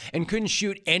job and couldn't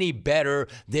shoot any better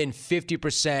than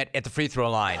 50% at the free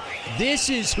throw line. This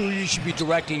is who you should be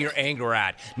directing your anger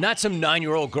at, not some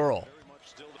 9-year-old girl.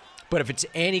 But if it's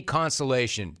any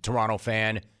consolation, Toronto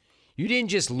fan, you didn't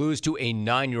just lose to a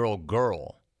 9-year-old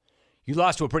girl. You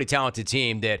lost to a pretty talented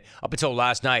team that, up until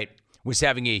last night, was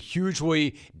having a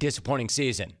hugely disappointing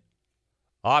season.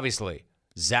 Obviously,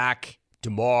 Zach,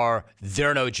 DeMar,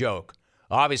 they're no joke.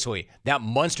 Obviously, that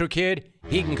Munster kid,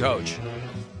 he can coach.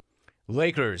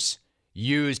 Lakers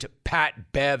used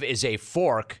Pat Bev as a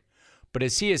fork, but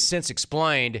as he has since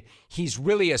explained, he's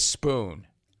really a spoon.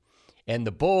 And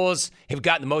the Bulls have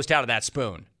gotten the most out of that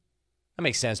spoon. That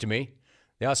makes sense to me.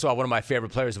 They also have one of my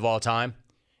favorite players of all time.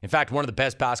 In fact, one of the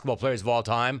best basketball players of all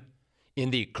time in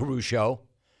the Caruso,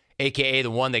 a.k.a.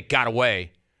 the one that got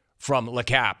away from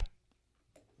LeCap.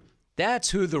 That's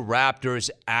who the Raptors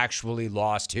actually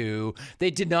lost to.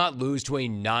 They did not lose to a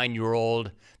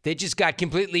 9-year-old. They just got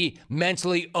completely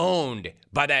mentally owned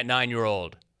by that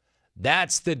 9-year-old.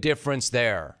 That's the difference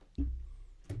there.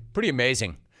 Pretty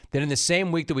amazing that in the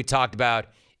same week that we talked about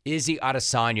Izzy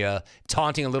Adesanya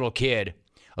taunting a little kid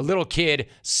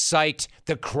psyched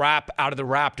the crap out of the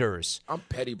Raptors. I'm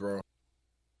petty, bro.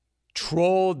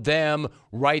 Trolled them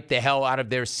right the hell out of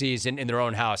their season in their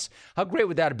own house. How great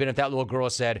would that have been if that little girl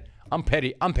said, I'm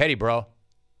petty, bro.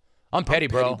 I'm petty,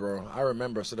 bro. I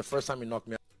remember. So the first time he knocked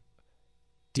me out.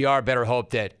 DR better hope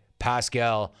that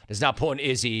Pascal does not pull an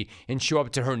Izzy and show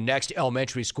up to her next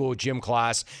elementary school gym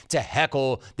class to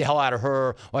heckle the hell out of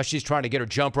her while she's trying to get her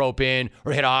jump rope in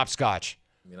or hit a hopscotch.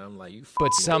 I mean, I'm like,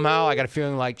 but somehow I got a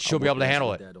feeling like she'll be able to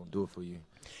handle it. Don't do it for you.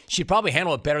 She'd probably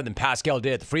handle it better than Pascal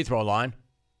did at the free throw line.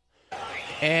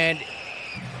 And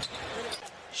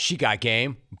she got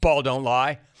game. Ball don't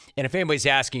lie. And if anybody's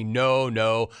asking,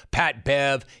 no, Pat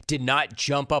Bev did not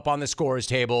jump up on the scorer's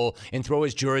table and throw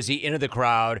his jersey into the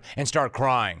crowd and start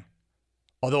crying.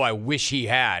 Although I wish he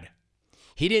had.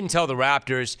 He didn't tell the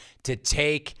Raptors to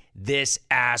take this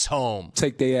ass home.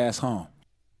 Take their ass home.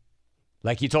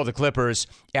 Like he told the Clippers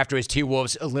after his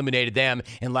T-Wolves eliminated them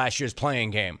in last year's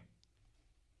playing game.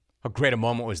 How great a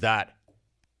moment was that?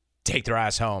 Take their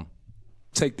ass home.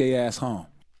 Take their ass home.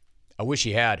 I wish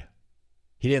he had.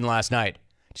 He didn't last night.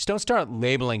 Just don't start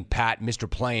labeling Pat Mr.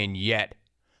 Playing yet.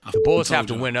 The Bulls have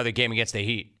to win another game against the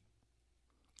Heat.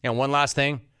 And one last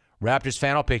thing, Raptors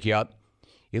fan, I'll pick you up.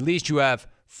 At least you have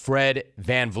Fred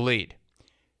VanVleet.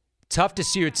 Tough to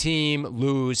see your team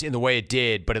lose in the way it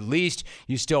did, but at least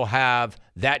you still have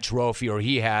that trophy, or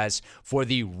he has, for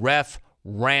the ref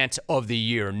rant of the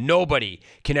year. Nobody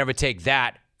can ever take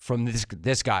that from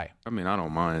this guy. I mean, I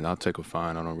don't mind. I'll take a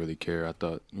fine. I don't really care. I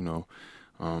thought,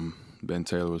 Ben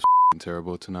Taylor was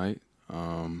terrible tonight.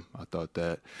 I thought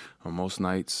that on most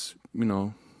nights,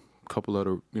 a couple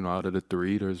of the, out of the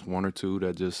three, there's one or two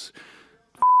that just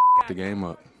the game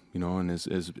up. And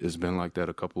it's been like that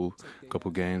a couple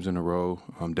games in a row.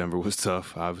 Denver was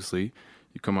tough, obviously.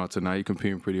 You come out tonight, you're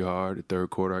competing pretty hard. The third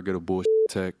quarter, I get a bullshit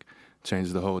tech,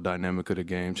 changes the whole dynamic of the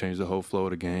game, changes the whole flow of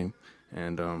the game.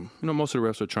 And, most of the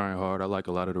refs are trying hard. I like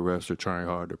a lot of the refs are trying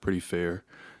hard. They're pretty fair.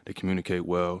 They communicate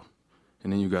well.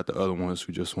 And then you got the other ones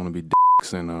who just want to be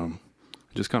dicks and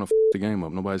just kind of the game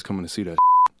up. Nobody's coming to see that.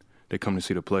 They come to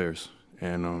see the players.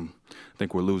 And I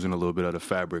think we're losing a little bit of the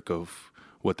fabric of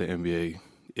what the NBA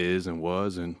is and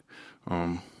was, and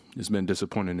it's been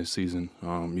disappointing this season.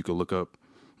 You could look up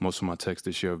most of my texts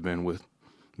this year have been with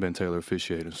Ben Taylor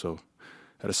officiating. So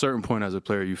at a certain point as a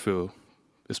player, you feel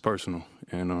it's personal,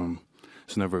 and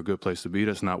it's never a good place to be.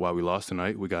 That's not why we lost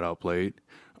tonight. We got outplayed,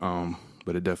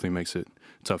 but it definitely makes it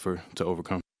tougher to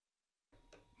overcome.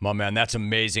 My man, that's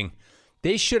amazing.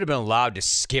 They should have been allowed to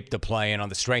skip the play-in on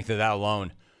the strength of that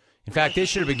alone. In fact, they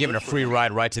should have been given a free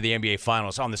ride right to the NBA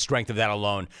Finals on the strength of that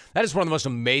alone. That is one of the most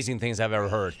amazing things I've ever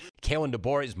heard. Kalen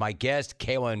DeBoer is my guest.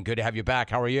 Kalen, good to have you back.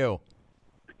 How are you?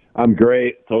 I'm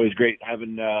great. It's always great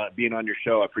being on your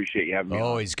show. I appreciate you having me on.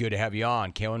 Always good to have you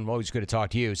on, Kalen. Always good to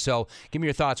talk to you. So give me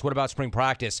your thoughts. What about spring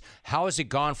practice? How has it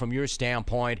gone from your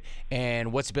standpoint,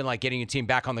 and what's it been like getting your team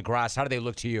back on the grass? How do they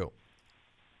look to you?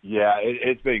 Yeah,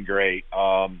 it's been great.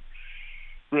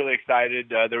 Really excited.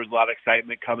 There was a lot of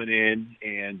excitement coming in,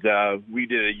 and we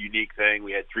did a unique thing.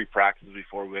 We had 3 practices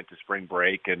before we went to spring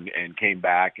break and came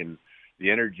back, and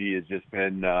the energy has just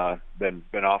been off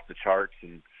the charts,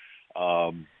 and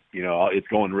it's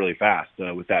going really fast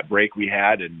with that break we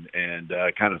had and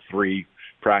kind of 3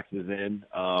 practices in.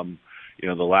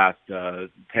 The last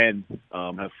 10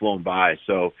 have flown by.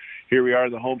 So here we are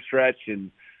in the home stretch,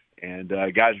 and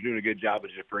guys are doing a good job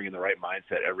of just bringing the right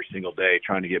mindset every single day,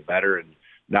 trying to get better and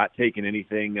not taking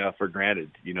anything for granted.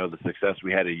 The success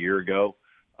we had a year ago,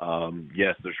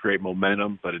 Yes, there's great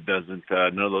momentum, but it doesn't.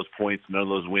 None of those points, none of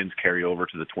those wins carry over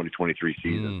to the 2023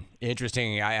 season.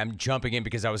 Interesting. I'm jumping in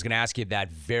because I was going to ask you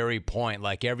that very point.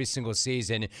 Like every single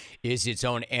season is its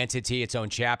own entity, its own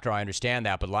chapter. I understand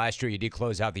that. But last year you did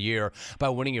close out the year by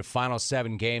winning your final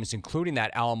 7 games, including that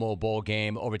Alamo Bowl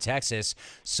game over Texas.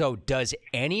 So does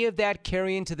any of that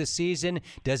carry into the season?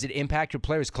 Does it impact your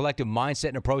players' collective mindset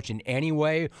and approach in any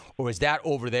way? Or is that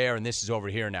over there and this is over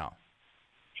here now?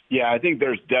 Yeah, I think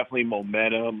there's definitely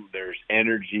momentum. There's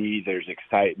energy. There's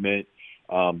excitement.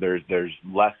 There's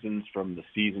lessons from the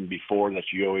season before that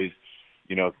you always,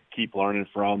 keep learning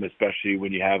from, especially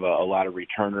when you have a lot of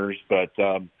returners. But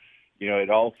it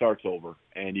all starts over,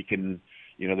 and you can,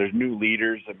 there's new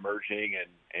leaders emerging,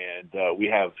 and we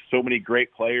have so many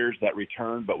great players that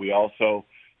return, but we also,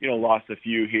 lost a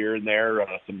few here and there,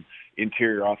 some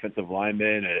interior offensive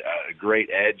linemen, a great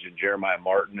edge in Jeremiah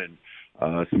Martin, and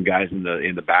some guys in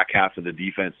the back half of the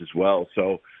defense as well.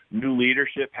 So new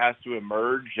leadership has to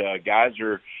emerge. Guys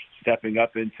are stepping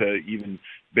up into even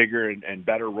bigger and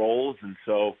better roles. And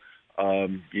so,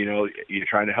 you're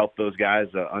trying to help those guys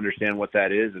understand what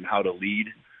that is and how to lead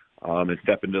and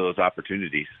step into those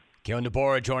opportunities. Kalen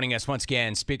DeBoer joining us once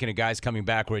again. Speaking of guys coming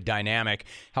back, we're dynamic.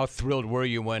 How thrilled were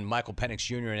you when Michael Penix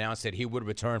Jr. announced that he would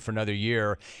return for another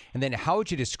year? And then how would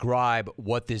you describe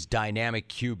what this dynamic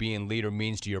QB and leader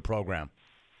means to your program?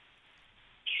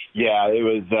 Yeah, it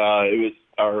was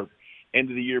our end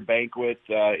of the year banquet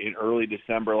in early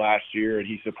December last year, and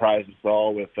he surprised us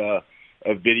all with a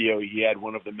video he had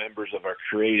one of the members of our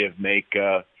creative make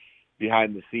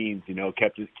behind the scenes.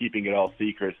 Keeping it all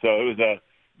secret. So it was a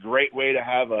great way to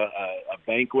have a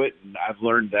banquet, and I've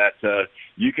learned that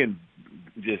you can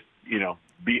just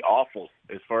be awful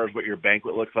as far as what your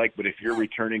banquet looks like, but if your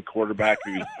returning quarterback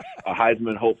who's a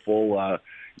Heisman hopeful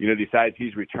decides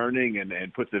he's returning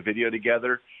and puts a video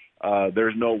together,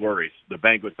 there's no worries. The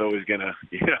banquet's always gonna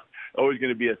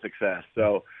be a success.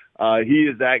 So he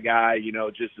is that guy,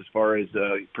 just as far as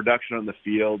production on the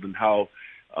field and how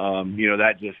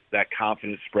that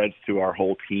confidence spreads to our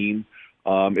whole team.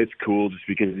 It's cool just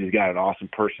because he's got an awesome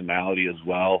personality as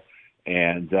well.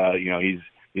 And,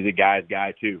 he's a guy's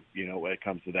guy too, when it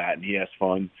comes to that. And he has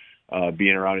fun,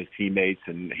 being around his teammates,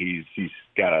 and he's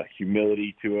got a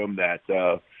humility to him that,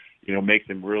 makes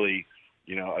him really,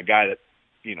 a guy that,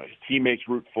 his teammates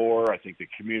root for. I think the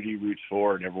community roots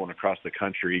for, and everyone across the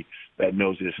country that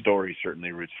knows his story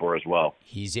certainly roots for as well.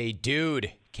 He's a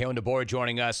dude. Kalen DeBoer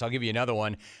joining us. I'll give you another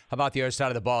one. How about the other side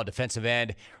of the ball? Defensive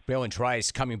end, Braylon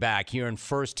Trice coming back here in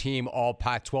first-team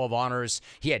All-Pac-12 honors.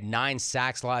 He had 9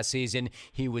 sacks last season.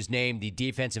 He was named the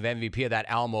defensive MVP of that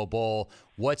Alamo Bowl.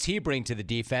 What's he bring to the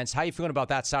defense? How are you feeling about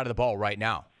that side of the ball right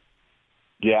now?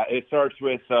 Yeah, it starts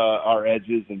with our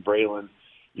edges, and Braylon,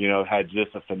 had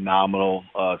just a phenomenal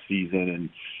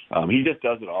season, and he just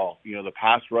does it all. The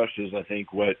pass rush is, I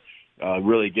think, what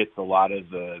really gets a lot of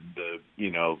the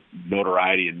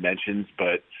notoriety and mentions,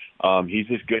 but he's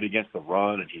just good against the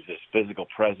run, and he's this physical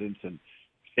presence and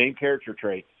same character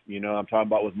traits, I'm talking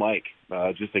about with Mike,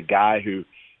 just a guy who,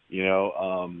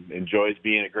 enjoys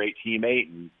being a great teammate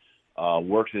and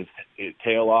works his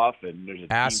tail off. And there's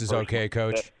a ass is okay,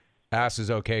 Coach. Ass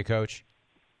is okay, Coach.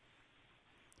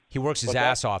 He works his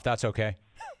ass off. That's okay.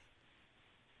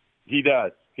 He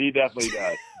does. He definitely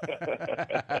does.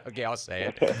 Okay, I'll say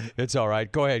it. It's all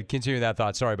right. Go ahead. Continue that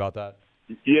thought. Sorry about that.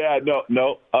 Yeah, no.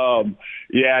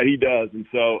 Yeah, he does. And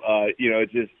so,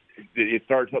 it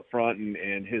starts up front,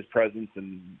 and his presence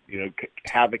and,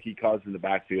 havoc he causes in the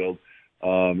backfield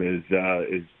is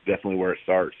definitely where it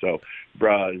starts. So,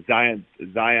 Zion,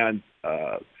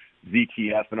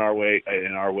 ZTF in our way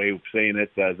of saying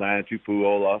it, Zion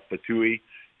Tupuola Fatui.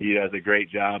 He does a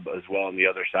great job as well on the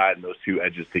other side, and those two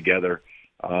edges together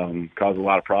cause a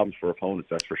lot of problems for opponents,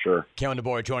 that's for sure. Kalen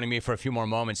DeBoer joining me for a few more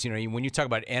moments. When you talk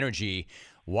about energy,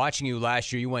 watching you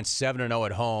last year, you went 7-0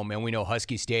 at home, and we know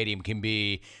Husky Stadium can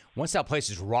be, once that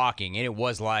place is rocking, and it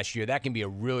was last year, that can be a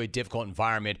really difficult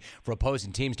environment for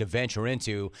opposing teams to venture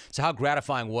into. So how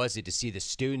gratifying was it to see the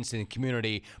students in the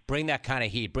community bring that kind of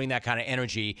heat, bring that kind of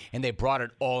energy, and they brought it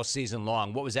all season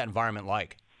long? What was that environment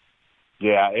like?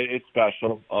 Yeah, it's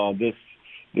special.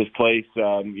 This place,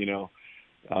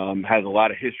 has a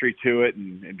lot of history to it,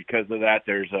 and because of that,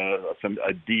 there's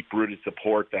a deep-rooted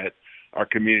support that our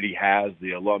community has,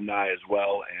 the alumni as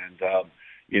well.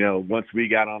 And once we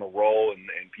got on a roll and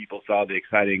people saw the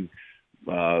exciting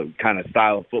kind of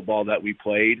style of football that we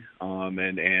played,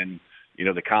 and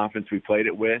the confidence we played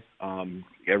it with,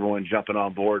 everyone jumping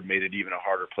on board made it even a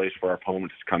harder place for our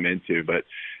opponents to come into. But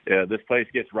this place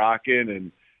gets rocking,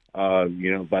 and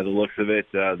by the looks of it,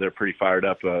 they're pretty fired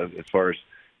up as far as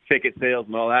ticket sales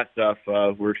and all that stuff,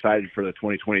 we're excited for the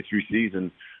 2023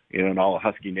 season. And all of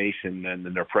Husky Nation and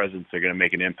their presence are going to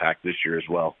make an impact this year as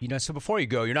well. So before you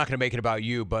go, you're not going to make it about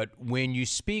you, but when you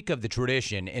speak of the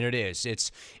tradition, and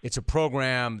it's a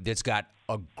program that's got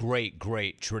a great,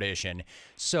 great tradition.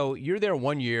 So you're there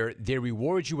 1 year, they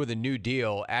reward you with a new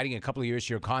deal, adding a couple of years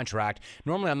to your contract.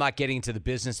 Normally, I'm not getting into the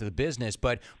business of the business,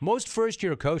 but most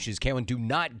first-year coaches, Kalen, do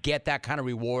not get that kind of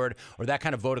reward or that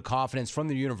kind of vote of confidence from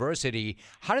the university.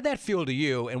 How did that feel to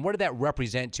you, and what did that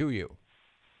represent to you?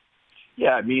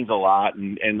 Yeah, it means a lot,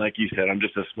 and like you said, I'm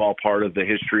just a small part of the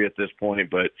history at this point.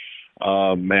 But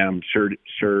man, I'm sure,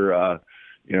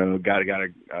 got a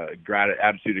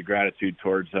attitude of gratitude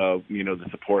towards the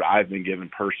support I've been given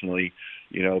personally,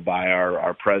 by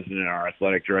our president, our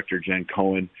athletic director, Jen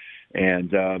Cohen,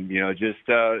 and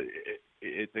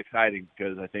it's exciting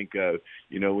because I think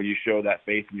when you show that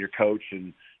faith in your coach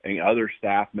and other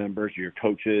staff members, your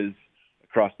coaches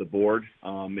across the board,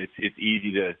 it's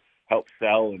easy to help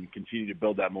sell and continue to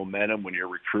build that momentum when you're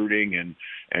recruiting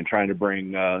and trying to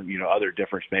bring other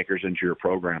difference makers into your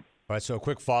program. All right, so a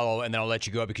quick follow, and then I'll let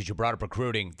you go because you brought up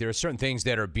recruiting. There are certain things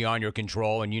that are beyond your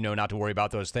control, and not to worry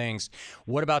about those things.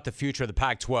 What about the future of the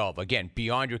Pac-12? Again,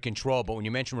 beyond your control, but when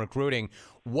you mention recruiting,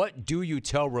 what do you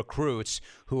tell recruits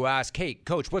who ask, hey,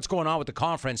 Coach, what's going on with the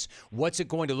conference? What's it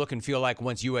going to look and feel like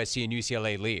once USC and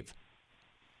UCLA leave?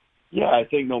 Yeah, I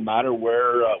think no matter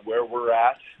where we're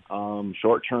at,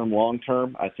 short term, long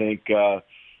term, I think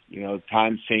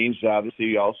times changed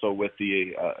obviously also with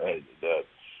the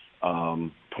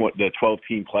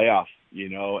 12-team playoff,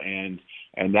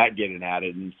 and that getting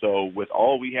added. And so with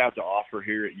all we have to offer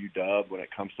here at UW when it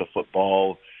comes to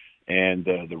football and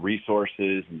the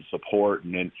resources and support,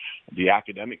 and then the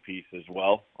academic piece as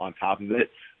well on top of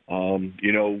it,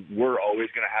 we're always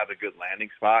going to have a good landing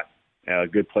spot, a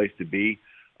good place to be.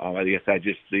 I guess I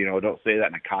just, don't say that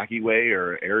in a cocky way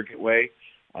or arrogant way,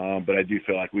 but I do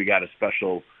feel like we got a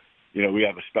special, we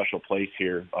have a special place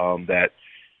here that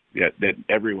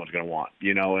everyone's going to want,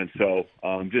 and so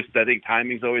I think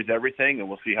timing's always everything, and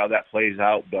we'll see how that plays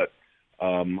out. But,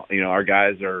 our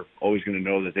guys are always going to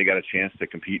know that they got a chance to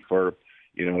compete for,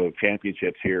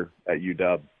 championships here at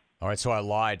UW. All right, so I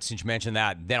lied. Since you mentioned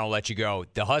that, then I'll let you go.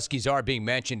 The Huskies are being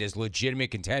mentioned as legitimate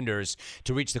contenders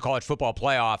to reach the college football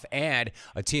playoff and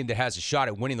a team that has a shot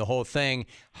at winning the whole thing.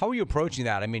 How are you approaching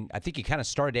that? I mean, I think you kind of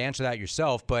started to answer that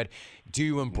yourself, but do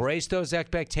you embrace those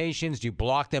expectations? Do you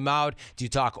block them out? Do you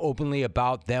talk openly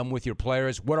about them with your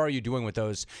players? What are you doing with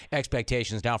those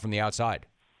expectations now from the outside?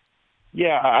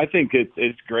 Yeah, I think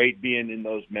it's great being in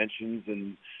those mentions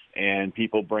and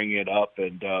people bringing it up,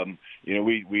 and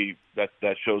we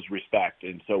that shows respect,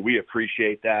 and so we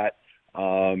appreciate that,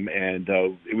 and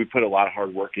we put a lot of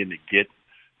hard work in to get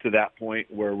to that point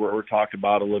where we're talked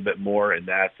about a little bit more in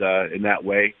that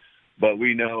way. But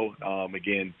we know,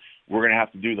 again, we're going to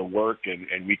have to do the work,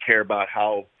 and we care about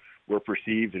how we're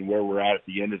perceived and where we're at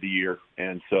the end of the year,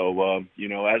 and so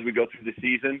as we go through the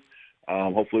season,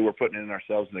 hopefully we're putting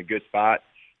ourselves in a good spot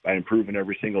by improving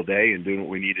every single day and doing what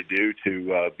we need to do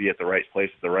to be at the right place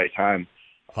at the right time.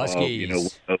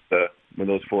 Huskies. When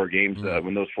those four games,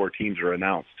 when those four teams are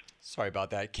announced. Sorry about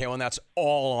that, Kalen. That's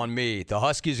all on me. The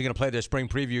Huskies are going to play their spring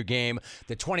preview game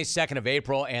the 22nd of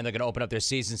April, and they're going to open up their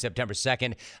season September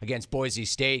 2nd against Boise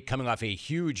State, coming off a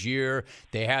huge year.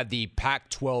 They had the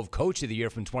Pac-12 Coach of the Year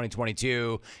from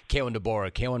 2022, Kalen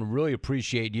DeBoer. Kalen, really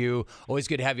appreciate you. Always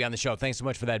good to have you on the show. Thanks so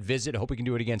much for that visit. I hope we can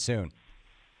do it again soon.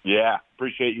 Yeah,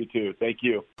 appreciate you too. Thank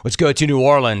you. Let's go to New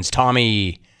Orleans.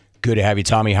 Tommy, good to have you,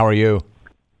 Tommy. How are you?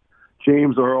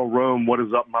 James Earl Rome, what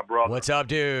is up, my brother? What's up,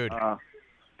 dude?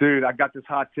 Dude, I got this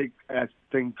hot take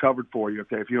thing covered for you,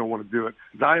 okay, if you don't want to do it.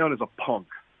 Zion is a punk.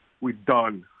 We're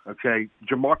done, okay?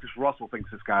 Jamarcus Russell thinks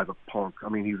this guy's a punk. I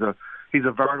mean, he's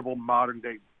a veritable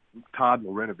modern-day Todd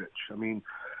Marinovich. I mean,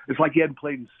 it's like he hadn't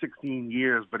played in 16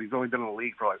 years, but he's only been in the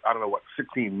league for,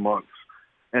 16 months.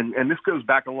 And this goes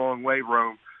back a long way,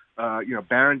 Rome.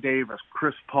 Baron Davis,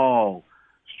 Chris Paul,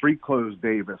 Street Clothes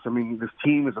Davis. I mean, this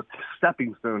team is a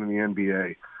stepping stone in the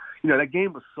NBA. That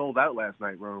game was sold out last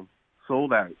night, Rome.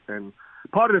 Sold out. And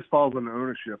part of this falls on the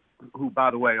ownership, who, by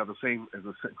the way, are the same as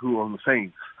who own the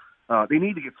Saints. They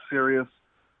need to get serious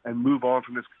and move on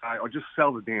from this guy or just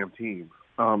sell the damn team.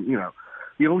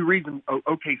 The only reason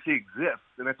OKC exists,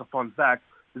 and that's a fun fact,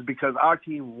 is because our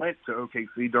team went to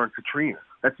OKC during Katrina.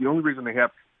 That's the only reason they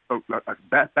have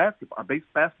a base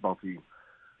basketball team.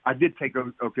 I did take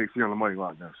OKC on the money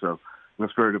line now, so in the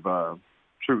spirit of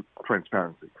true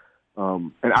transparency.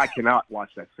 And I cannot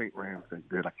watch that St. Rams thing,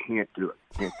 dude. I can't do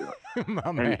it.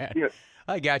 My man.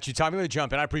 I got you, Tommy. Let me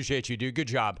jump in. I appreciate you, dude. Good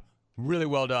job. Really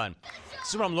well done. This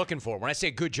is what I'm looking for. When I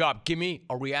say good job, give me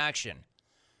a reaction.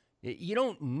 I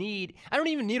don't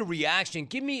even need a reaction.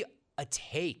 Give me a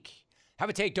take. Have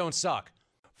a take, don't suck.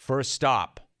 First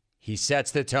stop. He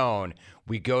sets the tone.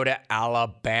 We go to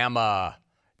Alabama.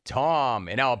 Tom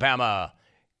in Alabama.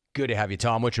 Good to have you,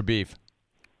 Tom. What's your beef?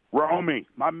 Romy,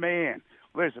 my man.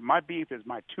 Listen, my beef is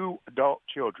my 2 adult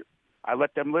children. I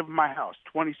let them live in my house,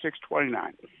 26,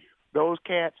 29. Those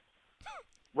cats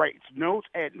write notes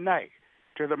at night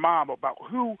to their mom about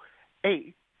who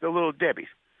ate the Little Debbies,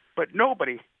 but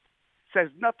nobody says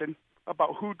nothing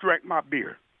about who drank my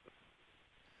beer.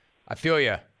 I feel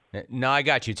you. No, I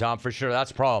got you, Tom, for sure.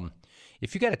 That's a problem.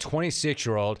 If you got a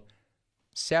 26-year-old,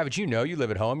 Savage, you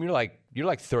live at home. You're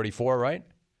like 34, right?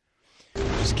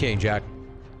 Just kidding, Jack.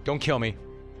 Don't kill me.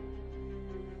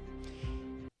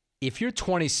 If you're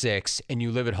 26 and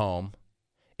you live at home,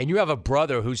 and you have a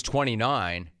brother who's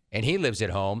 29 and he lives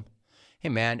at home, hey,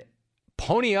 man,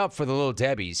 pony up for the Little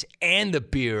Debbies and the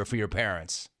beer for your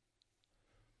parents.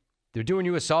 They're doing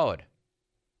you a solid.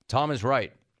 Tom is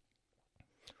right.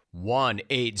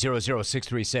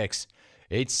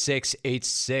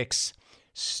 1-800-636-8686.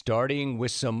 Starting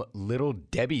with some Little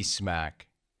Debbie smack.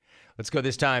 Let's go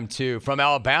this time from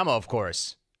Alabama, of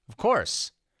course. Of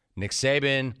course. Nick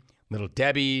Saban, Little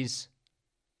Debbie's.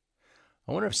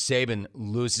 I wonder if Saban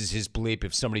loses his bleep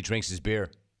if somebody drinks his beer.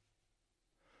 What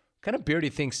kind of beer do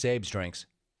you think Sabes drinks?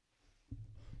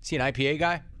 Is he an IPA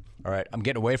guy? All right, I'm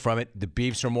getting away from it. The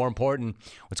beefs are more important.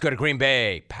 Let's go to Green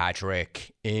Bay.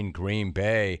 Patrick in Green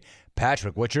Bay.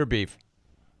 Patrick, what's your beef?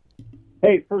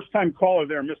 Hey, first-time caller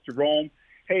there, Mr. Rome.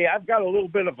 Hey, I've got a little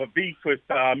bit of a beef with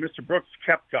Mr. Brooks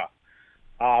Koepka.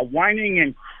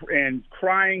 Whining and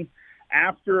crying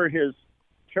after his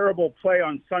terrible play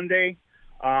on Sunday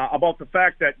about the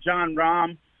fact that John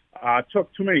Rahm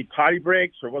took too many potty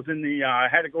breaks or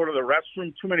had to go to the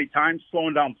restroom too many times,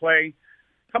 slowing down play.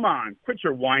 Come on, quit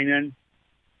your whining.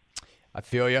 I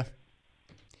feel you.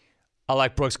 I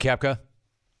like Brooks Koepka.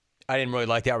 I didn't really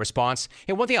like that response.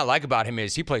 Hey, one thing I like about him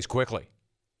is he plays quickly.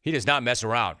 He does not mess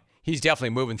around. He's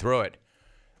definitely moving through it.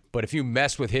 But if you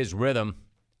mess with his rhythm,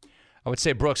 I would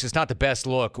say, Brooks, it's not the best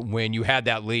look when you had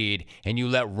that lead and you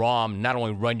let Rahm not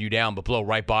only run you down but blow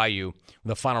right by you with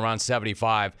the final round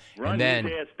 75. Run and then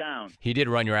his ass down. He did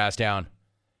run your ass down.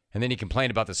 And then he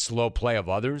complained about the slow play of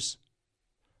others.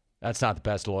 That's not the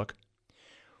best look.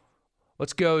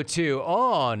 Let's go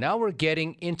to, now we're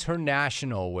getting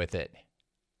international with it.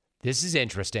 This is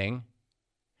interesting.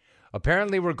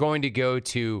 Apparently, we're going to go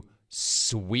to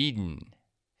Sweden.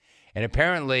 And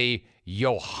apparently,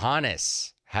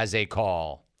 Johannes has a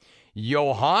call.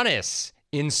 Johannes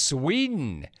in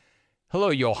Sweden.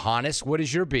 Hello, Johannes. What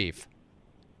is your beef?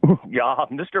 Yeah,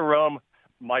 Mr. Rome,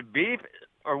 my beef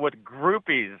are with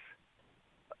groupies.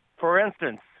 For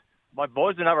instance, my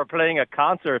boys and I were playing a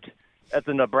concert at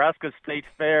the Nebraska State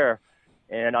Fair,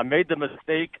 and I made the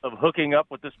mistake of hooking up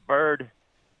with this bird,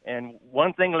 and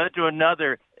one thing led to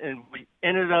another, and we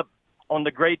ended up on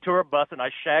the Great Tour bus, and I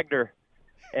shagged her.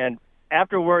 And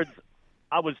afterwards,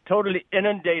 I was totally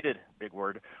inundated, big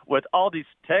word, with all these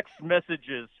text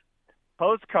messages,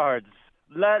 postcards,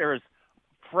 letters,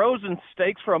 frozen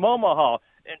steaks from Omaha.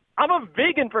 And I'm a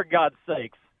vegan, for God's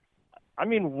sakes. I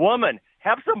mean, woman,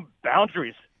 have some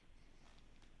boundaries.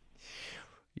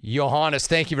 Johannes,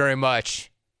 thank you very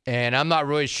much. And I'm not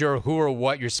really sure who or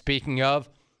what you're speaking of.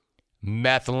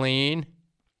 Methylene?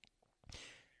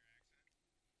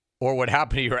 Or what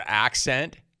happened to your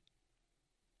accent?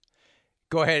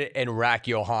 Go ahead and rack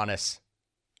Johannes.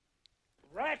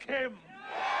 Rack him.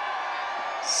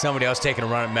 Somebody else taking a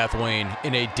run at methylene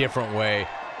in a different way.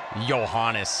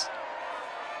 Johannes.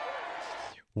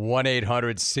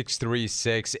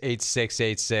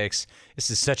 1-800-636-8686. This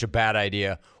is such a bad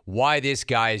idea. Why this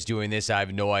guy is doing this, I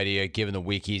have no idea, given the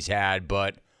week he's had.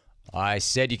 But I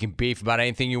said you can beef about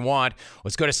anything you want.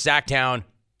 Let's go to Sacktown.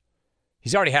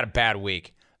 He's already had a bad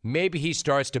week. Maybe he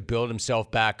starts to build himself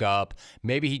back up.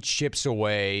 Maybe he chips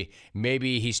away.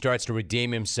 Maybe he starts to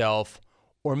redeem himself.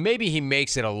 Or maybe he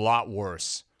makes it a lot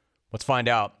worse. Let's find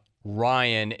out.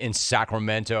 Ryan in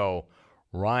Sacramento.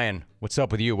 Ryan, what's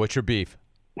up with you? What's your beef?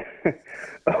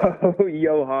 Oh,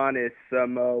 Johannes,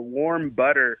 some warm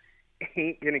butter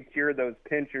ain't going to cure those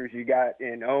pinchers you got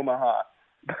in Omaha.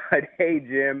 But, hey,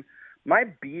 Jim, my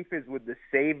beef is with the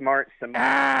Save Mart Samara.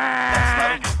 That's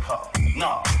not a good call.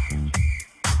 No.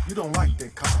 You don't like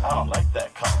that call. I don't like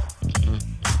that call.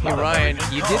 Hey, Ryan,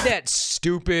 you did that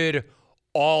stupid,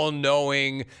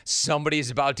 all-knowing,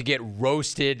 somebody's about to get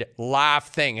roasted laugh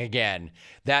thing again.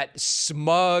 That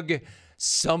smug,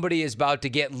 somebody is about to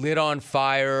get lit on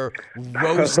fire,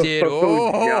 roasted.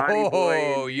 Oh, Johnny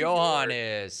boy,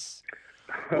 Johannes.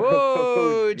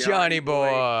 Whoa, Johnny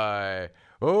boy.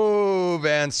 Oh,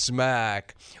 Van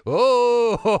Smack.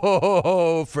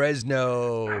 Oh,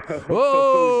 Fresno.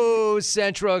 Oh,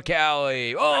 Central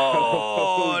Cali.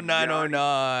 Oh,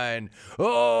 909.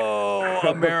 Oh,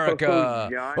 America.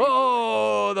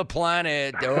 Oh, the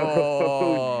planet.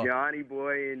 Oh, Johnny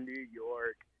boy in New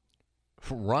York.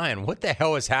 Ryan, what the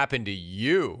hell has happened to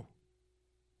you?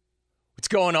 What's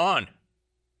going on?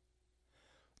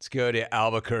 Let's go to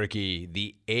Albuquerque,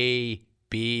 the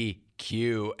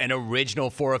ABQ, an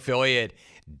Original 4 affiliate.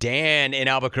 Dan in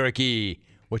Albuquerque.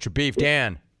 What's your beef,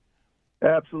 Dan?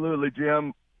 Absolutely,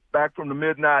 Jim. Back from the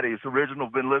mid-'90s. Original,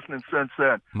 been listening since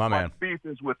then. My man. beef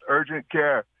is with urgent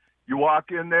care. You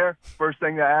walk in there, first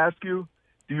thing they ask you,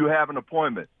 do you have an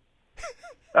appointment?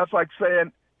 That's like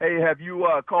saying, hey, have you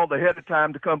called ahead of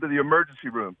time to come to the emergency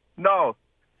room? No.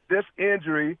 This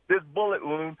injury, this bullet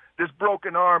wound, this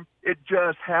broken arm, it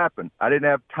just happened. I didn't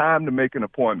have time to make an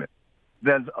appointment.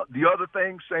 Then the other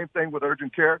thing, same thing with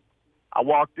urgent care. I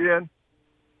walked in,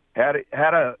 had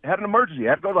an emergency,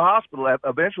 had to go to the hospital.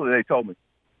 Eventually, they told me,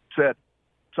 said,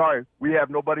 sorry, we have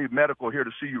nobody medical here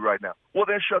to see you right now. Well,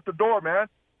 then shut the door, man.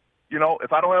 You know,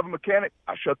 if I don't have a mechanic,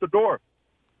 I shut the door.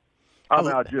 I'm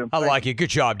out, Jim. I like it. Good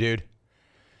job, dude.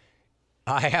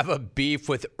 I have a beef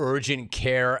with urgent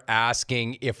care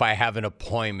asking if I have an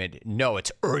appointment. No,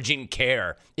 it's urgent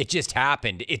care. It just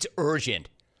happened. It's urgent.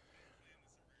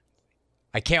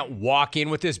 I can't walk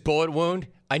in with this bullet wound.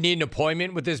 I need an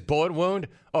appointment with this bullet wound.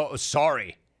 Oh,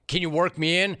 sorry. Can you work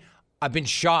me in? I've been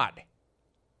shot.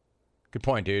 Good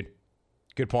point, dude.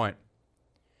 Good point.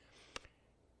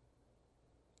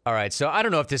 All right, so I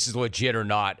don't know if this is legit or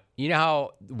not. You know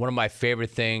how one of my favorite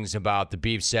things about the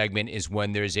beef segment is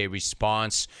when there's a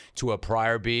response to a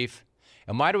prior beef?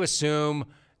 Am I to assume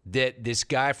that this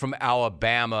guy from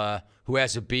Alabama who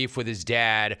has a beef with his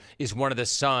dad is one of the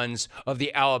sons of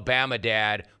the Alabama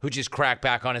dad who just cracked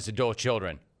back on his adult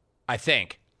children? I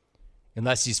think.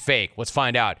 Unless he's fake. Let's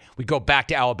find out. We go back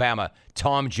to Alabama.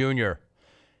 Tom Jr.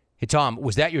 Hey, Tom,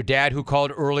 was that your dad who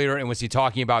called earlier, and was he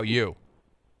talking about you?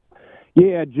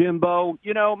 Yeah, Jimbo.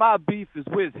 You know, my beef is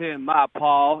with him, my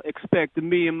Paul, expecting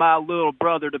me and my little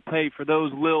brother to pay for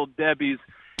those Little Debbies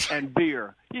and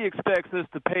beer. He expects us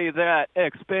to pay that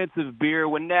expensive beer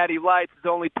when Natty Lights is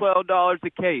only $12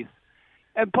 a case.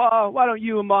 And, Paul, why don't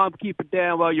you and Mom keep it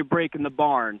down while you're breaking the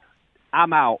barn?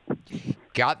 I'm out.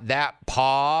 Got that,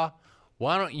 Pa?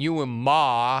 Why don't you and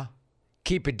Ma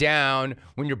keep it down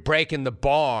when you're breaking the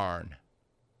barn?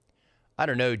 I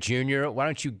don't know, Junior. Why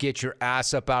don't you get your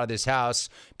ass up out of this house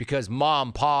because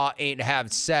Mom, Pa ain't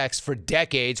had sex for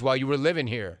decades while you were living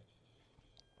here?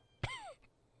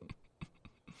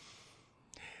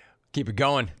 Keep it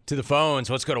going to the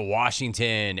phones. Let's go to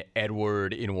Washington.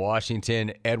 Edward in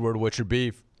Washington. Edward, what's your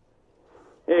beef?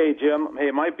 Hey, Jim.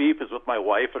 Hey, my beef is with my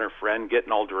wife and her friend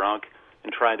getting all drunk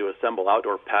and trying to assemble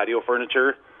outdoor patio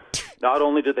furniture. Not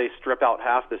only did they strip out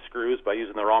half the screws by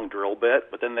using the wrong drill bit,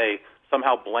 but then they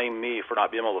somehow blame me for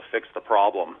not being able to fix the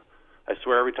problem. I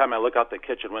swear every time I look out the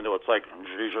kitchen window, it's like,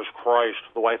 Jesus Christ,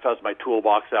 the wife has my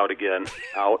toolbox out again.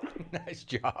 Out. Nice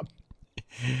job.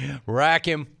 Rack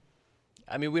him.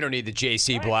 I mean, we don't need the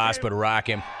JC blast, but rack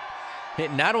him.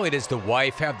 Not only does the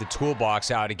wife have the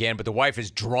toolbox out again, but the wife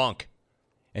is drunk,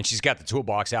 and she's got the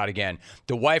toolbox out again.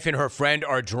 The wife and her friend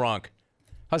are drunk.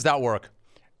 How's that work?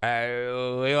 What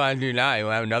do you want to do now? You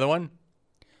want to have another one?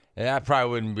 That probably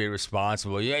wouldn't be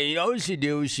responsible. Yeah, you know what we should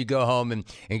do? We should go home and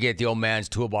get the old man's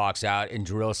toolbox out and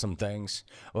drill some things.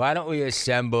 Why don't we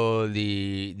assemble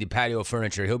the patio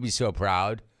furniture? He'll be so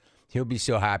proud. He'll be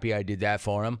so happy I did that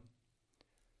for him.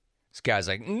 This guy's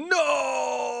like,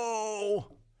 no!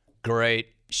 Great.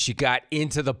 She got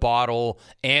into the bottle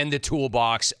and the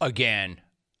toolbox again.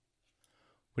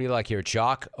 What do you like here,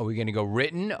 Chalk? Are we going to go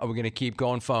written? Or are we going to keep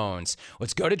going phones?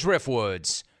 Let's go to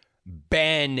Driftwoods.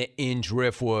 Ben in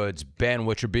Driftwoods. Ben,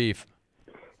 what's your beef?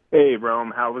 Hey,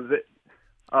 Rome, how was it?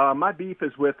 My beef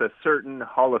is with a certain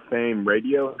Hall of Fame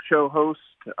radio show host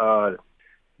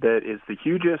that is the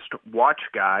hugest watch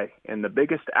guy and the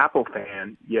biggest Apple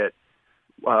fan, yet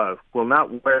will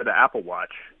not wear the Apple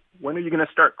Watch. When are you going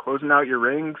to start closing out your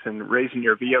rings and raising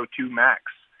your VO2 max?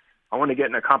 I want to get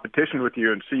in a competition with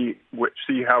you and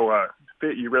see how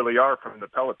fit you really are from the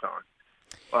Peloton.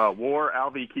 War,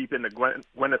 Alvy keeping the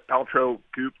Gwyneth Paltrow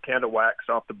goop candle wax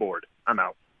off the board. I'm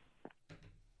out.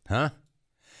 Huh?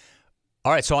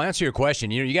 All right, so I'll answer your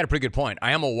question. You got a pretty good point.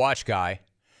 I am a watch guy,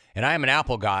 and I am an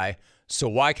Apple guy, so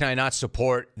why can I not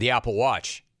support the Apple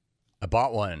Watch? I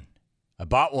bought one,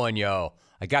 yo.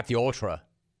 I got the Ultra.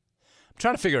 I'm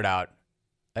trying to figure it out.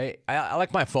 I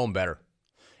like my phone better.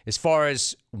 As far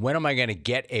as when am I going to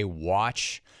get a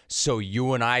watch so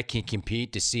you and I can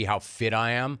compete to see how fit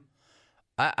I am.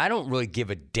 I don't really give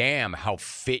a damn how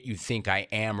fit you think I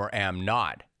am or am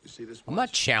not. I'm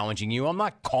not challenging you. I'm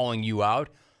not calling you out.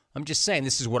 I'm just saying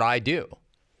this is what I do.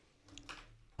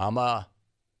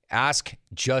 Ask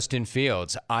Justin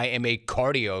Fields. I am a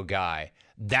cardio guy.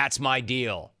 That's my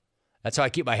deal. That's how I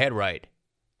keep my head right.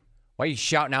 Why are you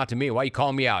shouting out to me? Why are you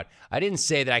calling me out? I didn't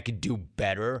say that I could do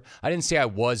better. I didn't say I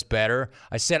was better.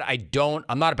 I said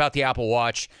I'm not about the Apple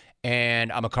Watch,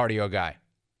 and I'm a cardio guy.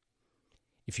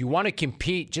 If you want to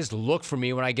compete, just look for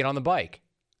me when I get on the bike.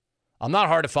 I'm not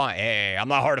hard to find. Hey, I'm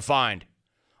not hard to find.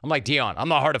 I'm like Dion. I'm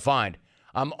not hard to find.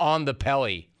 I'm on the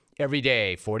Pelly every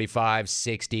day, 45,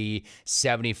 60,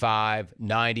 75,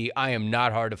 90. I am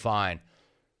not hard to find.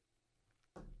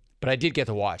 But I did get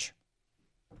the watch.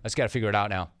 I just got to figure it out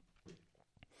now.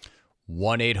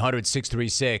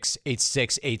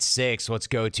 1-800-636-8686. Let's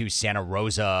go to Santa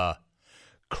Rosa.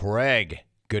 Craig.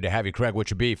 Good to have you, Craig.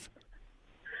 What's your beef?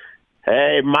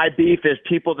 Hey, my beef is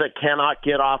people that cannot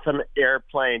get off an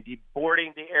airplane,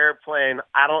 deboarding the airplane.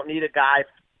 I don't need a guy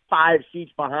 5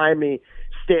 seats behind me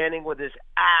standing with his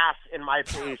ass in my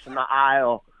face in the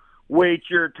aisle. Wait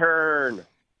your turn.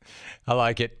 I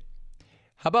like it.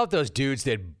 How about those dudes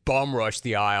that bum rush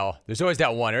the aisle? There's always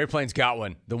that one. Airplane's got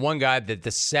one. The one guy that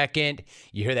the second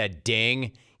you hear that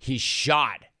ding, he's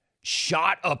shot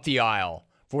up the aisle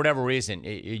for whatever reason.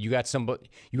 You have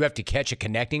to catch a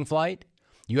connecting flight.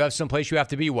 You have someplace you have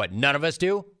to be. What? None of us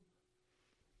do?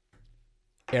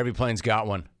 Every plane's got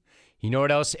one. You know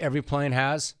what else every plane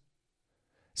has?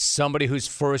 Somebody who's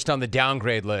first on the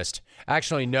downgrade list.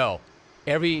 Actually, no.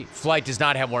 Every flight does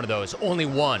not have one of those. Only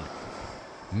one.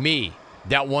 Me.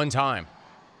 That one time.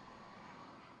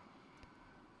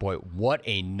 Boy, what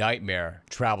a nightmare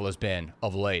travel has been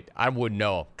of late. I wouldn't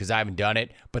know because I haven't done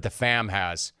it, but the fam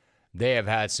has. They have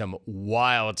had some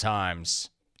wild times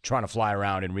trying to fly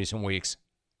around in recent weeks.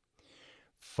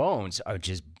 Phones are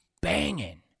just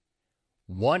banging.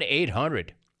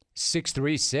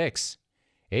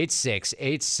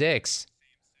 1-800-636-8686.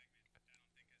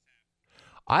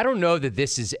 I don't know that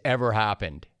this has ever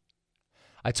happened.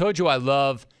 I told you I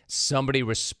love somebody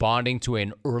responding to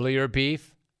an earlier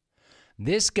beef.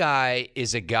 This guy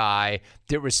is a guy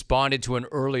that responded to an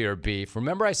earlier beef.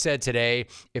 Remember I said today,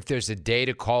 if there's a day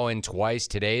to call in twice,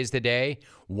 today is the day.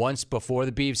 Once before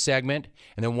the beef segment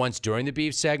and then once during the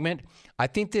beef segment. I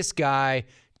think this guy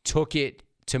took it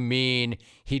to mean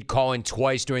he'd call in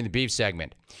twice during the beef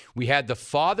segment. We had the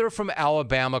father from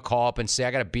Alabama call up and say,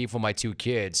 I got a beef with my 2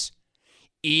 kids,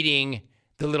 eating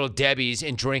the little Debbies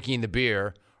and drinking the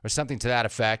beer or something to that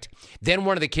effect. Then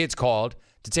one of the kids called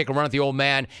to take a run at the old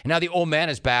man, and now the old man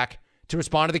is back to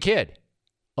respond to the kid,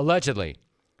 allegedly.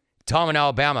 Tom in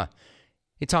Alabama.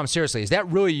 Hey, Tom, seriously, is that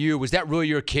really you? Was that really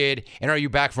your kid? And are you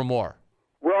back for more?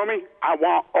 Romy, I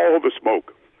want all the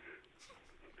smoke.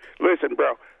 Listen,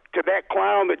 bro, to that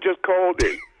clown that just called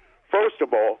in, first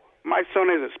of all, my son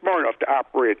isn't smart enough to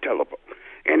operate a telephone.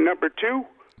 And number 2,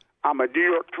 I'm a New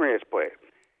York transplant.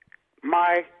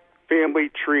 My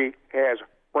family tree has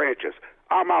branches.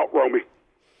 I'm out, Romy.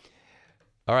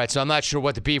 All right, so I'm not sure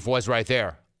what the beef was right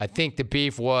there. I think the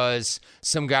beef was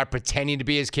some guy pretending to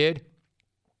be his kid.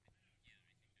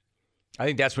 I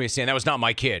think that's what he's saying. That was not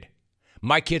my kid.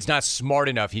 My kid's not smart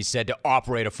enough, he said, to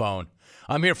operate a phone.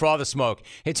 I'm here for all the smoke.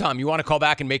 Hey, Tom, you want to call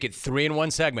back and make it 3 in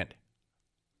one segment?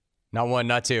 Not 1,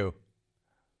 not 2.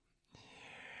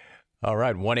 All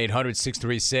right,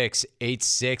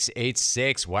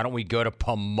 1-800-636-8686. Why don't we go to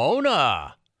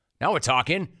Pomona? Now we're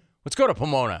talking. Let's go to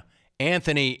Pomona.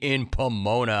 Anthony in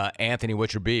Pomona. Anthony,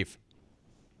 what's your beef?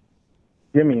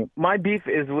 Jimmy, my beef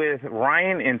is with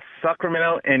Ryan in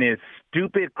Sacramento and his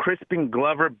stupid Crispin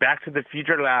Glover Back to the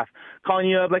Future laugh, calling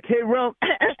you up like, hey, Rome,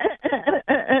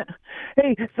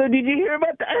 hey, so did you hear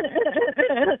about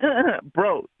that?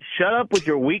 Bro, shut up with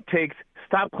your weak takes.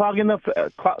 Stop clogging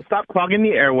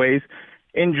the airways.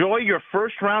 Enjoy your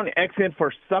first-round exit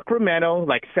for Sacramento,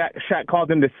 like Shaq called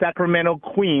them the Sacramento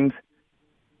Queens.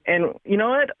 And you know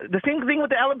what? The same thing with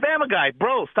the Alabama guy.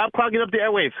 Bro, stop clogging up the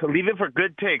airwaves. Leave it for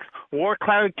good takes. War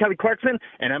Kelly Clarkson,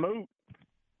 and I'm out.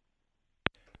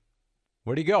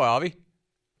 Where'd he go, Alvy?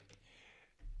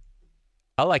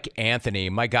 I like Anthony,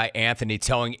 my guy Anthony,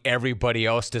 telling everybody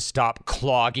else to stop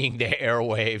clogging the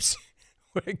airwaves.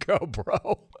 Where'd it go,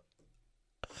 bro?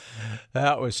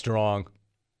 That was strong.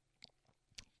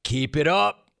 Keep it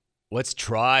up. Let's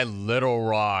try Little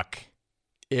Rock.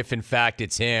 If, in fact,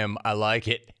 it's him, I like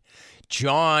it.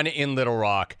 John in Little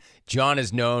Rock. John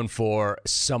is known for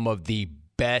some of the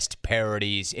best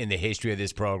parodies in the history of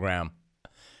this program.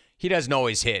 He doesn't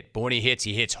always hit, but when he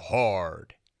hits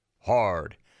hard.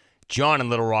 Hard. John in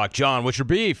Little Rock. John, what's your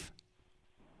beef?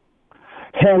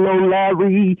 Hello,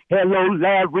 Larry. Hello,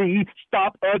 Larry.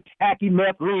 Stop attacking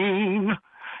Methlene.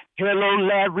 Hello,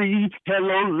 Larry.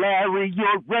 Hello, Larry.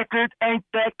 Your record ain't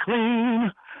that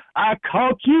clean. I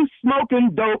caught you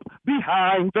smoking dope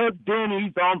behind the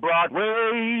Denny's on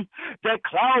Broadway. That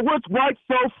cloud was white,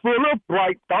 so full of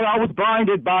bright, thought I was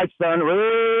blinded by sun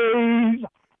rays.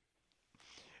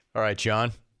 All right,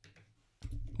 John.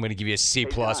 I'm going to give you a C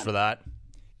plus for that.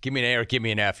 Give me an A or give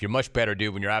me an F. You're much better,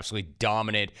 dude, when you're absolutely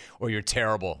dominant or you're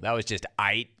terrible. That was just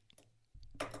aight.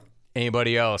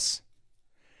 Anybody else?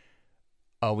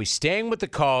 Are we staying with the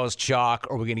calls, Chalk,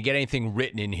 or are we going to get anything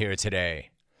written in here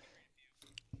today?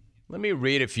 Let me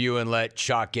read a few and let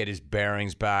Chalk get his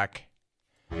bearings back.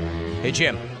 Hey,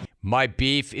 Jim. My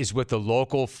beef is with the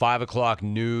local 5 o'clock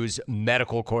news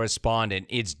medical correspondent.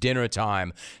 It's dinner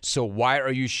time. So why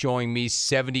are you showing me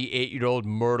 78-year-old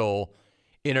Myrtle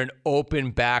in an open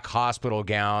back hospital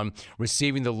gown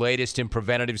receiving the latest in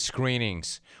preventative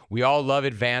screenings? We all love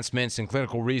advancements in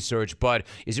clinical research, but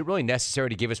is it really necessary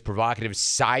to give us provocative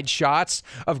side shots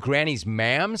of Granny's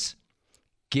mams?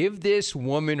 Give this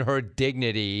woman her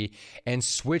dignity and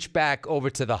switch back over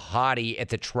to the hottie at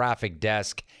the traffic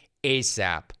desk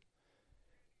ASAP.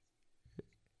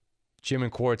 Jim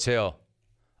in Quartz Hill.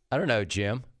 I don't know,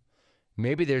 Jim.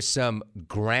 Maybe there's some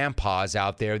grandpas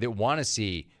out there that want to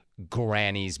see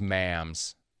Granny's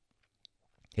mams.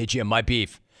 Hey, Jim, my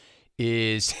beef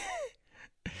is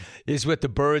with the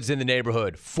birds in the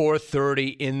neighborhood.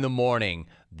 4:30 in the morning.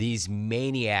 These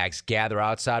maniacs gather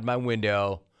outside my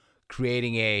window,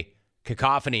 creating a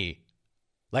cacophony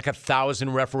like 1,000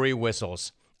 referee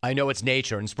whistles. I know it's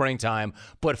nature in springtime,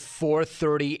 but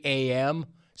 4:30 a.m.,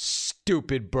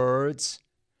 stupid birds.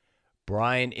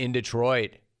 Brian in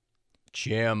Detroit.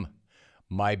 Jim,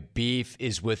 my beef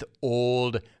is with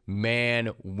old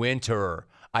man winter.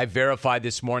 I verified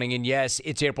this morning, and yes,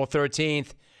 it's April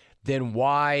 13th. Then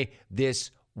why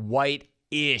this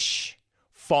white-ish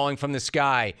falling from the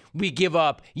sky? We give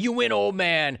up. You win, old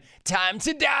man. Time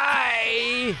to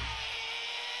die.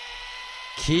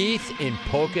 Keith in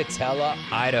Pocatello,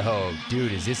 Idaho.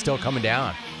 Dude, is it still coming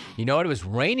down? You know what? It was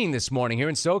raining this morning here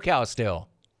in SoCal still.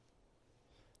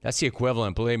 That's the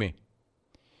equivalent, believe me.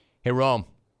 Hey, Rome.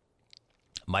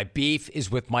 My beef is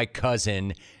with my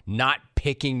cousin not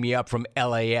picking me up from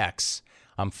LAX.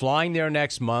 I'm flying there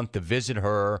next month to visit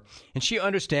her, and she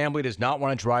understandably does not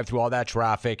want to drive through all that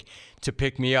traffic to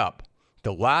pick me up.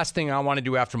 The last thing I want to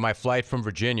do after my flight from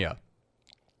Virginia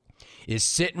is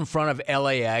sit in front of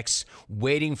LAX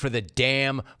waiting for the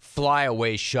damn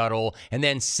flyaway shuttle and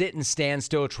then sit in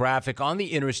standstill traffic on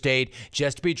the interstate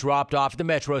just to be dropped off at the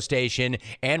metro station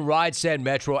and ride said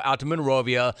metro out to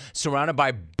Monrovia surrounded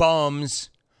by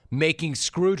bums making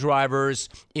screwdrivers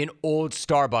in old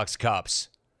Starbucks cups.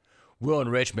 Will in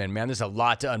Richmond, man, there's a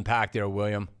lot to unpack there,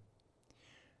 William.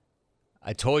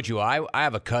 I told you I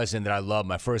have a cousin that I love,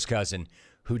 my first cousin,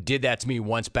 who did that to me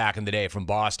once back in the day from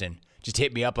Boston. Just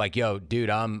hit me up like, yo, dude,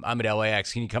 I'm at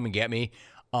LAX. Can you come and get me?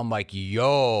 I'm like,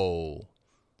 yo.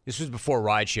 This was before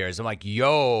ride shares. I'm like,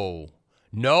 yo,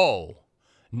 no,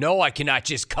 I cannot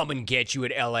just come and get you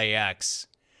at LAX.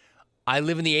 I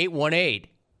live in the 818.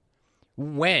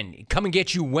 When? Come and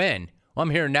get you when? I'm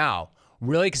here now.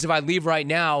 Really? Because if I leave right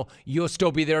now, you'll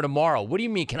still be there tomorrow. What do you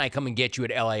mean, can I come and get you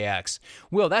at LAX?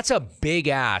 Will, that's a big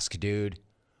ask, dude.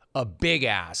 A big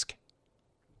ask.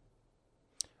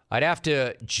 I'd have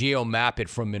to geo-map it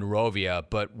from Monrovia,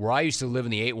 but where I used to live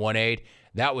in the 818,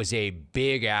 that was a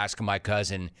big ask of my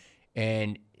cousin,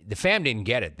 and the fam didn't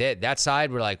get it. That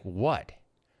side were like, what?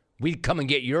 We'd come and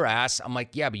get your ass. I'm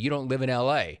like, yeah, but you don't live in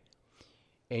L.A.,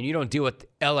 and you don't deal with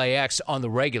LAX on the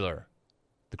regular,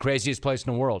 the craziest place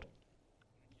in the world.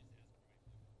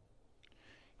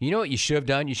 You know what you should have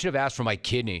done? You should have asked for my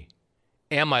kidney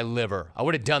and my liver. I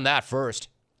would have done that first.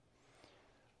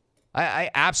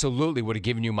 I absolutely would have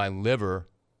given you my liver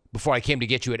before I came to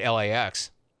get you at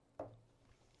LAX.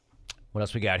 What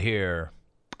else we got here?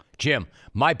 Jim,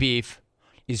 my beef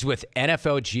is with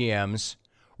NFL GMs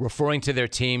referring to their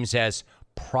teams as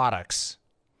products.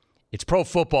 It's pro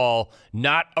football,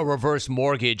 not a reverse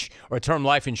mortgage or term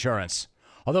life insurance.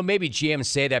 Although maybe GMs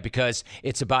say that because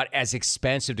it's about as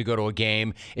expensive to go to a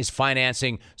game as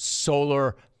financing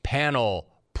solar panel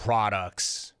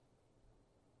products.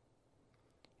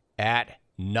 At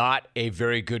not a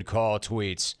very good call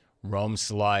tweets, Rome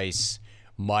Slice.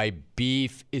 My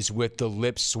beef is with the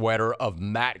lip sweater of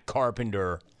Matt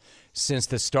Carpenter. Since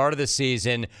the start of the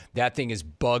season, that thing has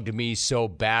bugged me so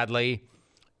badly.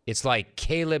 It's like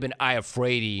Caleb and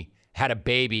Iafredi had a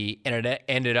baby and it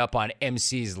ended up on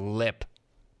MC's lip.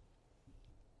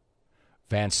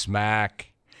 Van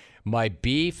Smack. My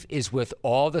beef is with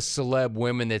all the celeb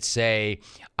women that say,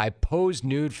 I posed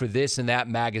nude for this and that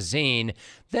magazine.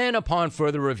 Then, upon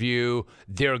further review,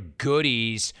 their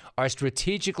goodies are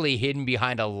strategically hidden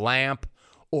behind a lamp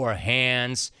or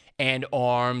hands and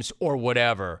arms or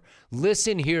whatever.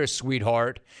 Listen here,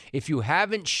 sweetheart. If you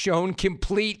haven't shown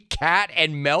complete cat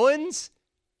and melons,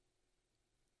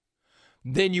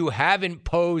 then you haven't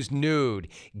posed nude.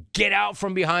 Get out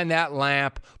from behind that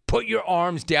lamp, put your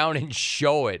arms down and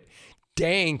show it.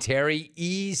 Dang, Terry,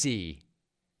 easy.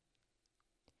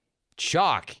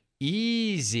 Chalk,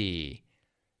 easy.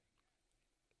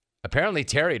 Apparently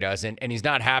Terry doesn't, and he's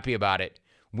not happy about it.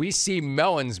 We see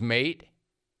melons, mate.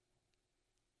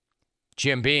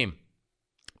 Jim Beam,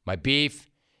 my beef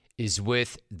is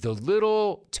with the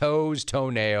little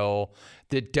toenail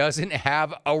that doesn't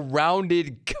have a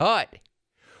rounded cut.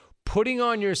 Putting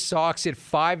on your socks at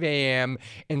 5 a.m.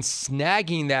 and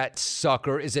snagging that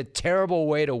sucker is a terrible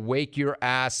way to wake your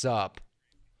ass up.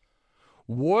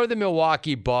 Wore the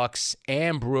Milwaukee Bucks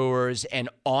and Brewers and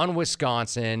on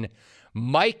Wisconsin.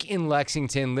 Mike in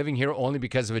Lexington, living here only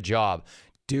because of a job.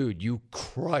 Dude, you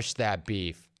crushed that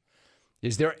beef.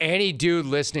 Is there any dude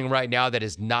listening right now that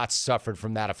has not suffered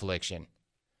from that affliction?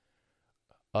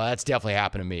 Oh, that's definitely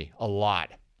happened to me a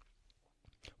lot.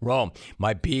 Rome,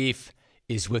 my beef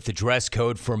is with the dress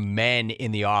code for men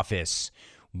in the office.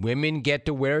 Women get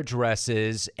to wear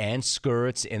dresses and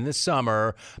skirts in the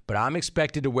summer, but I'm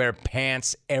expected to wear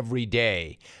pants every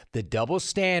day. The double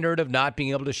standard of not being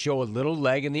able to show a little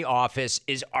leg in the office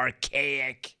is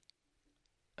archaic.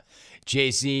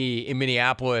 JC in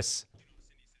Minneapolis.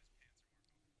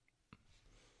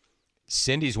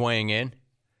 Cindy's weighing in.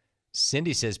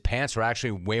 Cindy says pants are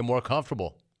actually way more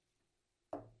comfortable.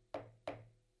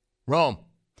 Rome,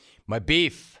 my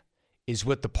beef is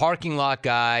with the parking lot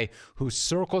guy who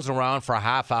circles around for a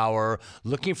half hour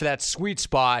looking for that sweet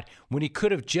spot when he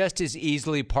could have just as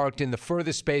easily parked in the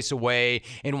furthest space away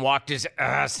and walked his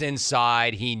ass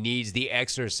inside. He needs the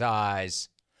exercise.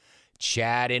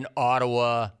 Chad in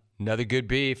Ottawa, another good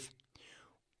beef.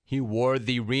 He wore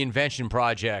the Reinvention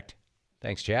Project.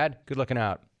 Thanks, Chad. Good looking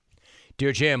out.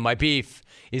 Dear Jim, my beef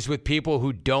is with people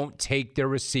who don't take their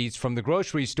receipts from the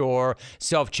grocery store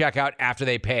self-checkout after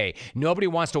they pay. Nobody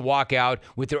wants to walk out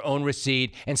with their own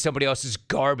receipt and somebody else's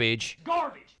garbage,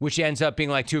 which ends up being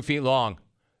like 2 feet long.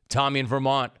 Tommy in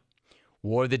Vermont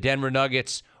wore the Denver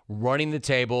Nuggets running the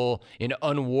table in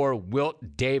unwore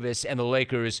Wilt Davis and the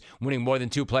Lakers winning more than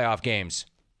 2 playoff games.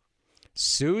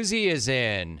 Susie is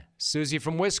in. Susie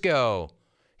from Wisco.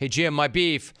 Hey, Jim, my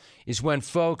beef is when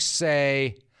folks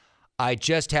say, I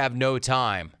just have no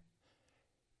time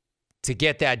to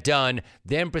get that done,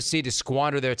 then proceed to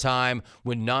squander their time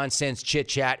with nonsense,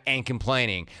 chit-chat, and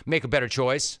complaining. Make a better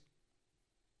choice.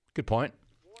 Good point.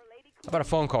 How about a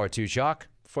phone call or two, Chalk,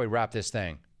 before we wrap this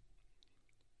thing?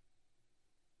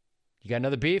 You got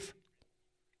another beef?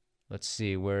 Let's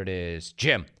see where it is.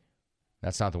 Jim.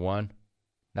 That's not the one.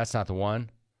 That's not the one.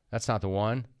 That's not the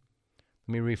one.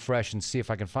 Let me refresh and see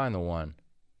if I can find the one.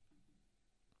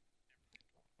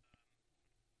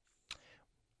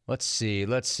 Let's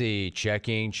see.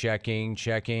 Checking.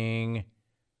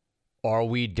 Are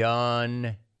we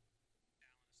done?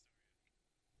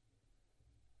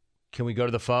 Can we go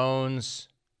to the phones?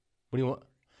 What do you want?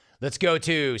 Let's go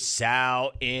to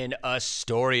Sal in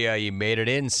Astoria. You made it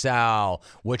in, Sal.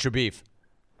 What's your beef?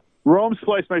 Rome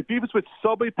Slice, my beef is with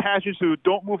subway passengers who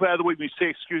don't move out of the way when you say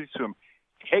excuse to them.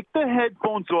 Take the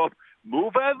headphones off,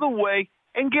 move out of the way,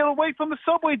 and get away from the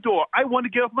subway door. I want to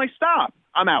get off my stop.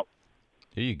 I'm out.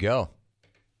 There you go.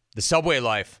 The subway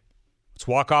life. Let's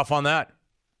walk off on that.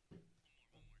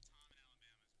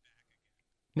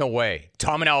 No way.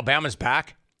 Tom in Alabama's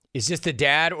back? Is this the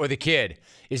dad or the kid?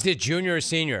 Is this junior or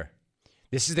senior?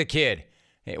 This is the kid.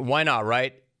 Hey, why not,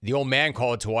 right? The old man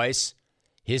called twice.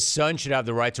 His son should have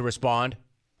the right to respond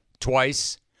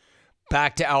twice.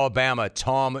 Back to Alabama,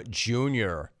 Tom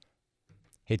Jr.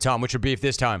 Hey, Tom, what's your beef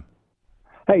this time?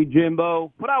 Hey,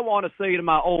 Jimbo, what I want to say to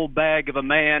my old bag of a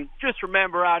man, just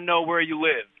remember I know where you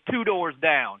live, 2 doors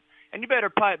down. And you better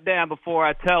pipe down before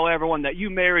I tell everyone that you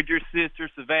married your sister,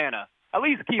 Savannah. At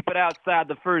least keep it outside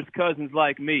the first cousins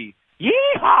like me.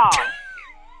 Yeehaw!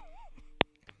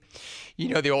 You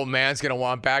know the old man's going to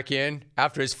want back in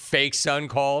after his fake son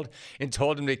called and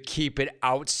told him to keep it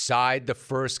outside the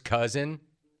first cousin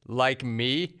like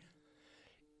me.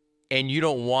 And you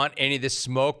don't want any of the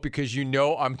smoke because you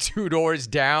know I'm 2 doors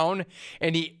down,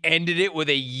 and he ended it with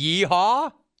a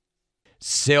yeehaw?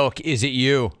 Silk, is it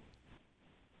you?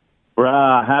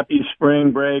 Brah, happy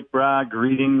spring break, brah.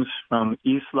 Greetings from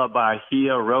Isla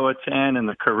Bahia, Roatan in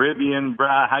the Caribbean,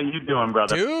 brah. How you doing,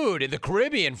 brother? Dude, in the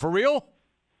Caribbean, for real?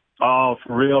 Oh,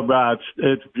 for real, bro.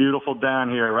 It's beautiful down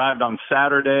here. Arrived on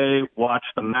Saturday,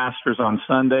 watched the Masters on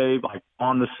Sunday, like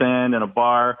on the sand in a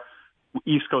bar.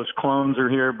 East Coast clones are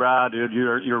here, bro. Dude,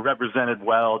 you're represented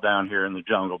well down here in the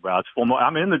jungle, bro. It's full.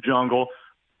 I'm in the jungle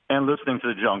and listening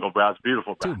to the jungle, bro. It's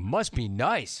beautiful, bro. Dude, must be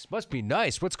nice. Must be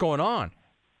nice. What's going on?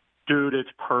 Dude, it's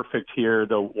perfect here.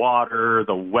 The water,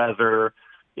 the weather.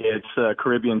 It's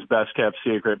Caribbean's best kept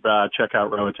secret, bro. Check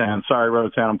out Roatan. Sorry,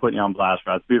 Roatan, I'm putting you on blast,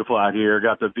 bro. It's beautiful out here.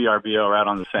 Got the VRBO right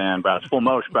on the sand, bro. It's full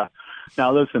motion, bro.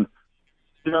 Now, listen,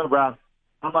 bro,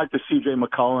 I'm like the CJ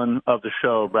McCullen of the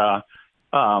show, bro.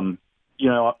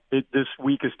 This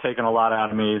week has taken a lot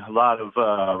out of me, a lot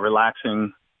of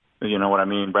relaxing, you know what I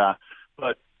mean, bro.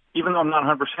 But even though I'm not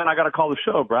 100%, I got to call the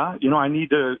show, bro. I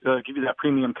need to give you that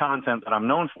premium content that I'm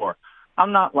known for.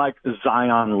 I'm not like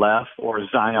Zion Left or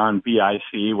Zion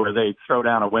BIC where they throw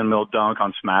down a windmill dunk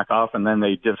on Smack Off and then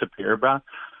they disappear, bro.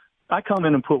 I come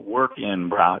in and put work in,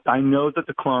 bro. I know that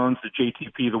the clones, the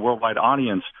JTP, the worldwide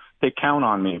audience, they count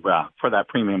on me, bro, for that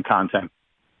premium content.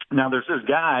 Now, there's this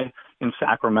guy in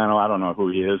Sacramento, I don't know who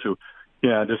he is, who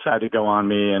decided to go on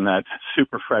me and that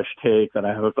super fresh take that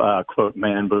I have, quote,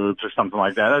 man boobs or something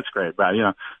like that. That's great,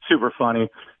 bro. Super funny.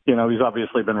 He's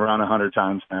obviously been run 100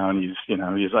 times now, and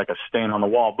he's like a stain on the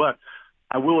wall. But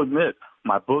I will admit,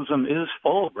 my bosom is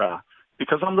full, bro,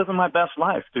 because I'm living my best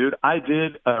life, dude. I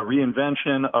did a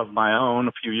reinvention of my own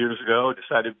a few years ago,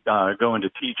 decided to go into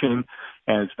teaching,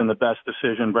 and it's been the best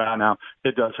decision, bro. Now,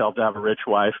 it does help to have a rich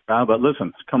wife, bro, but listen,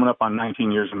 it's coming up on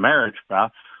 19 years of marriage, bro.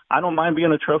 I don't mind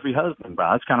being a trophy husband,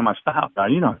 bro. That's kind of my style, bro.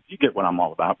 You get what I'm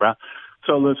all about, bro.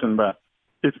 So listen, bro,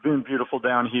 it's been beautiful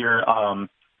down here.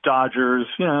 Dodgers,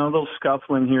 a little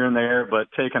scuffling here and there, but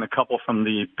taking a couple from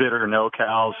the bitter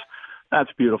no-cows.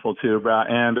 That's beautiful too, bro.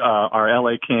 And our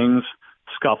LA Kings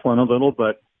scuffling a little,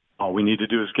 but all we need to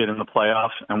do is get in the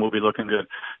playoffs, and we'll be looking good.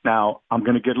 Now, I'm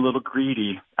going to get a little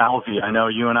greedy. Alvy, I know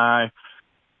you and I,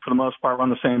 for the most part, we're on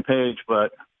the same page,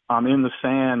 but I'm in the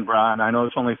sand, bro, and I know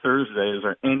it's only Thursday. Is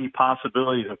there any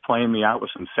possibility of playing me out with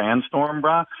some sandstorm,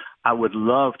 bro? I would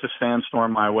love to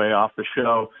sandstorm my way off the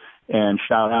show and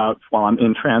shout out while I'm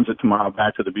in transit tomorrow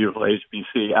back to the beautiful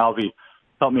HBC. Alvy,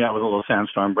 help me out with a little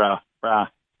sandstorm, bro. Brah.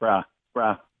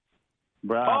 Oh,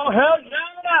 hell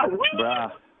yeah!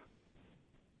 Brah.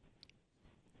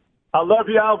 I love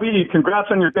you, Alvy. Congrats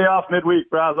on your day off midweek,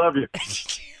 bro. I love you.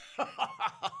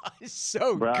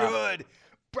 So good.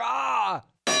 Brah.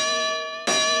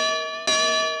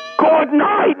 Good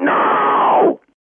night now!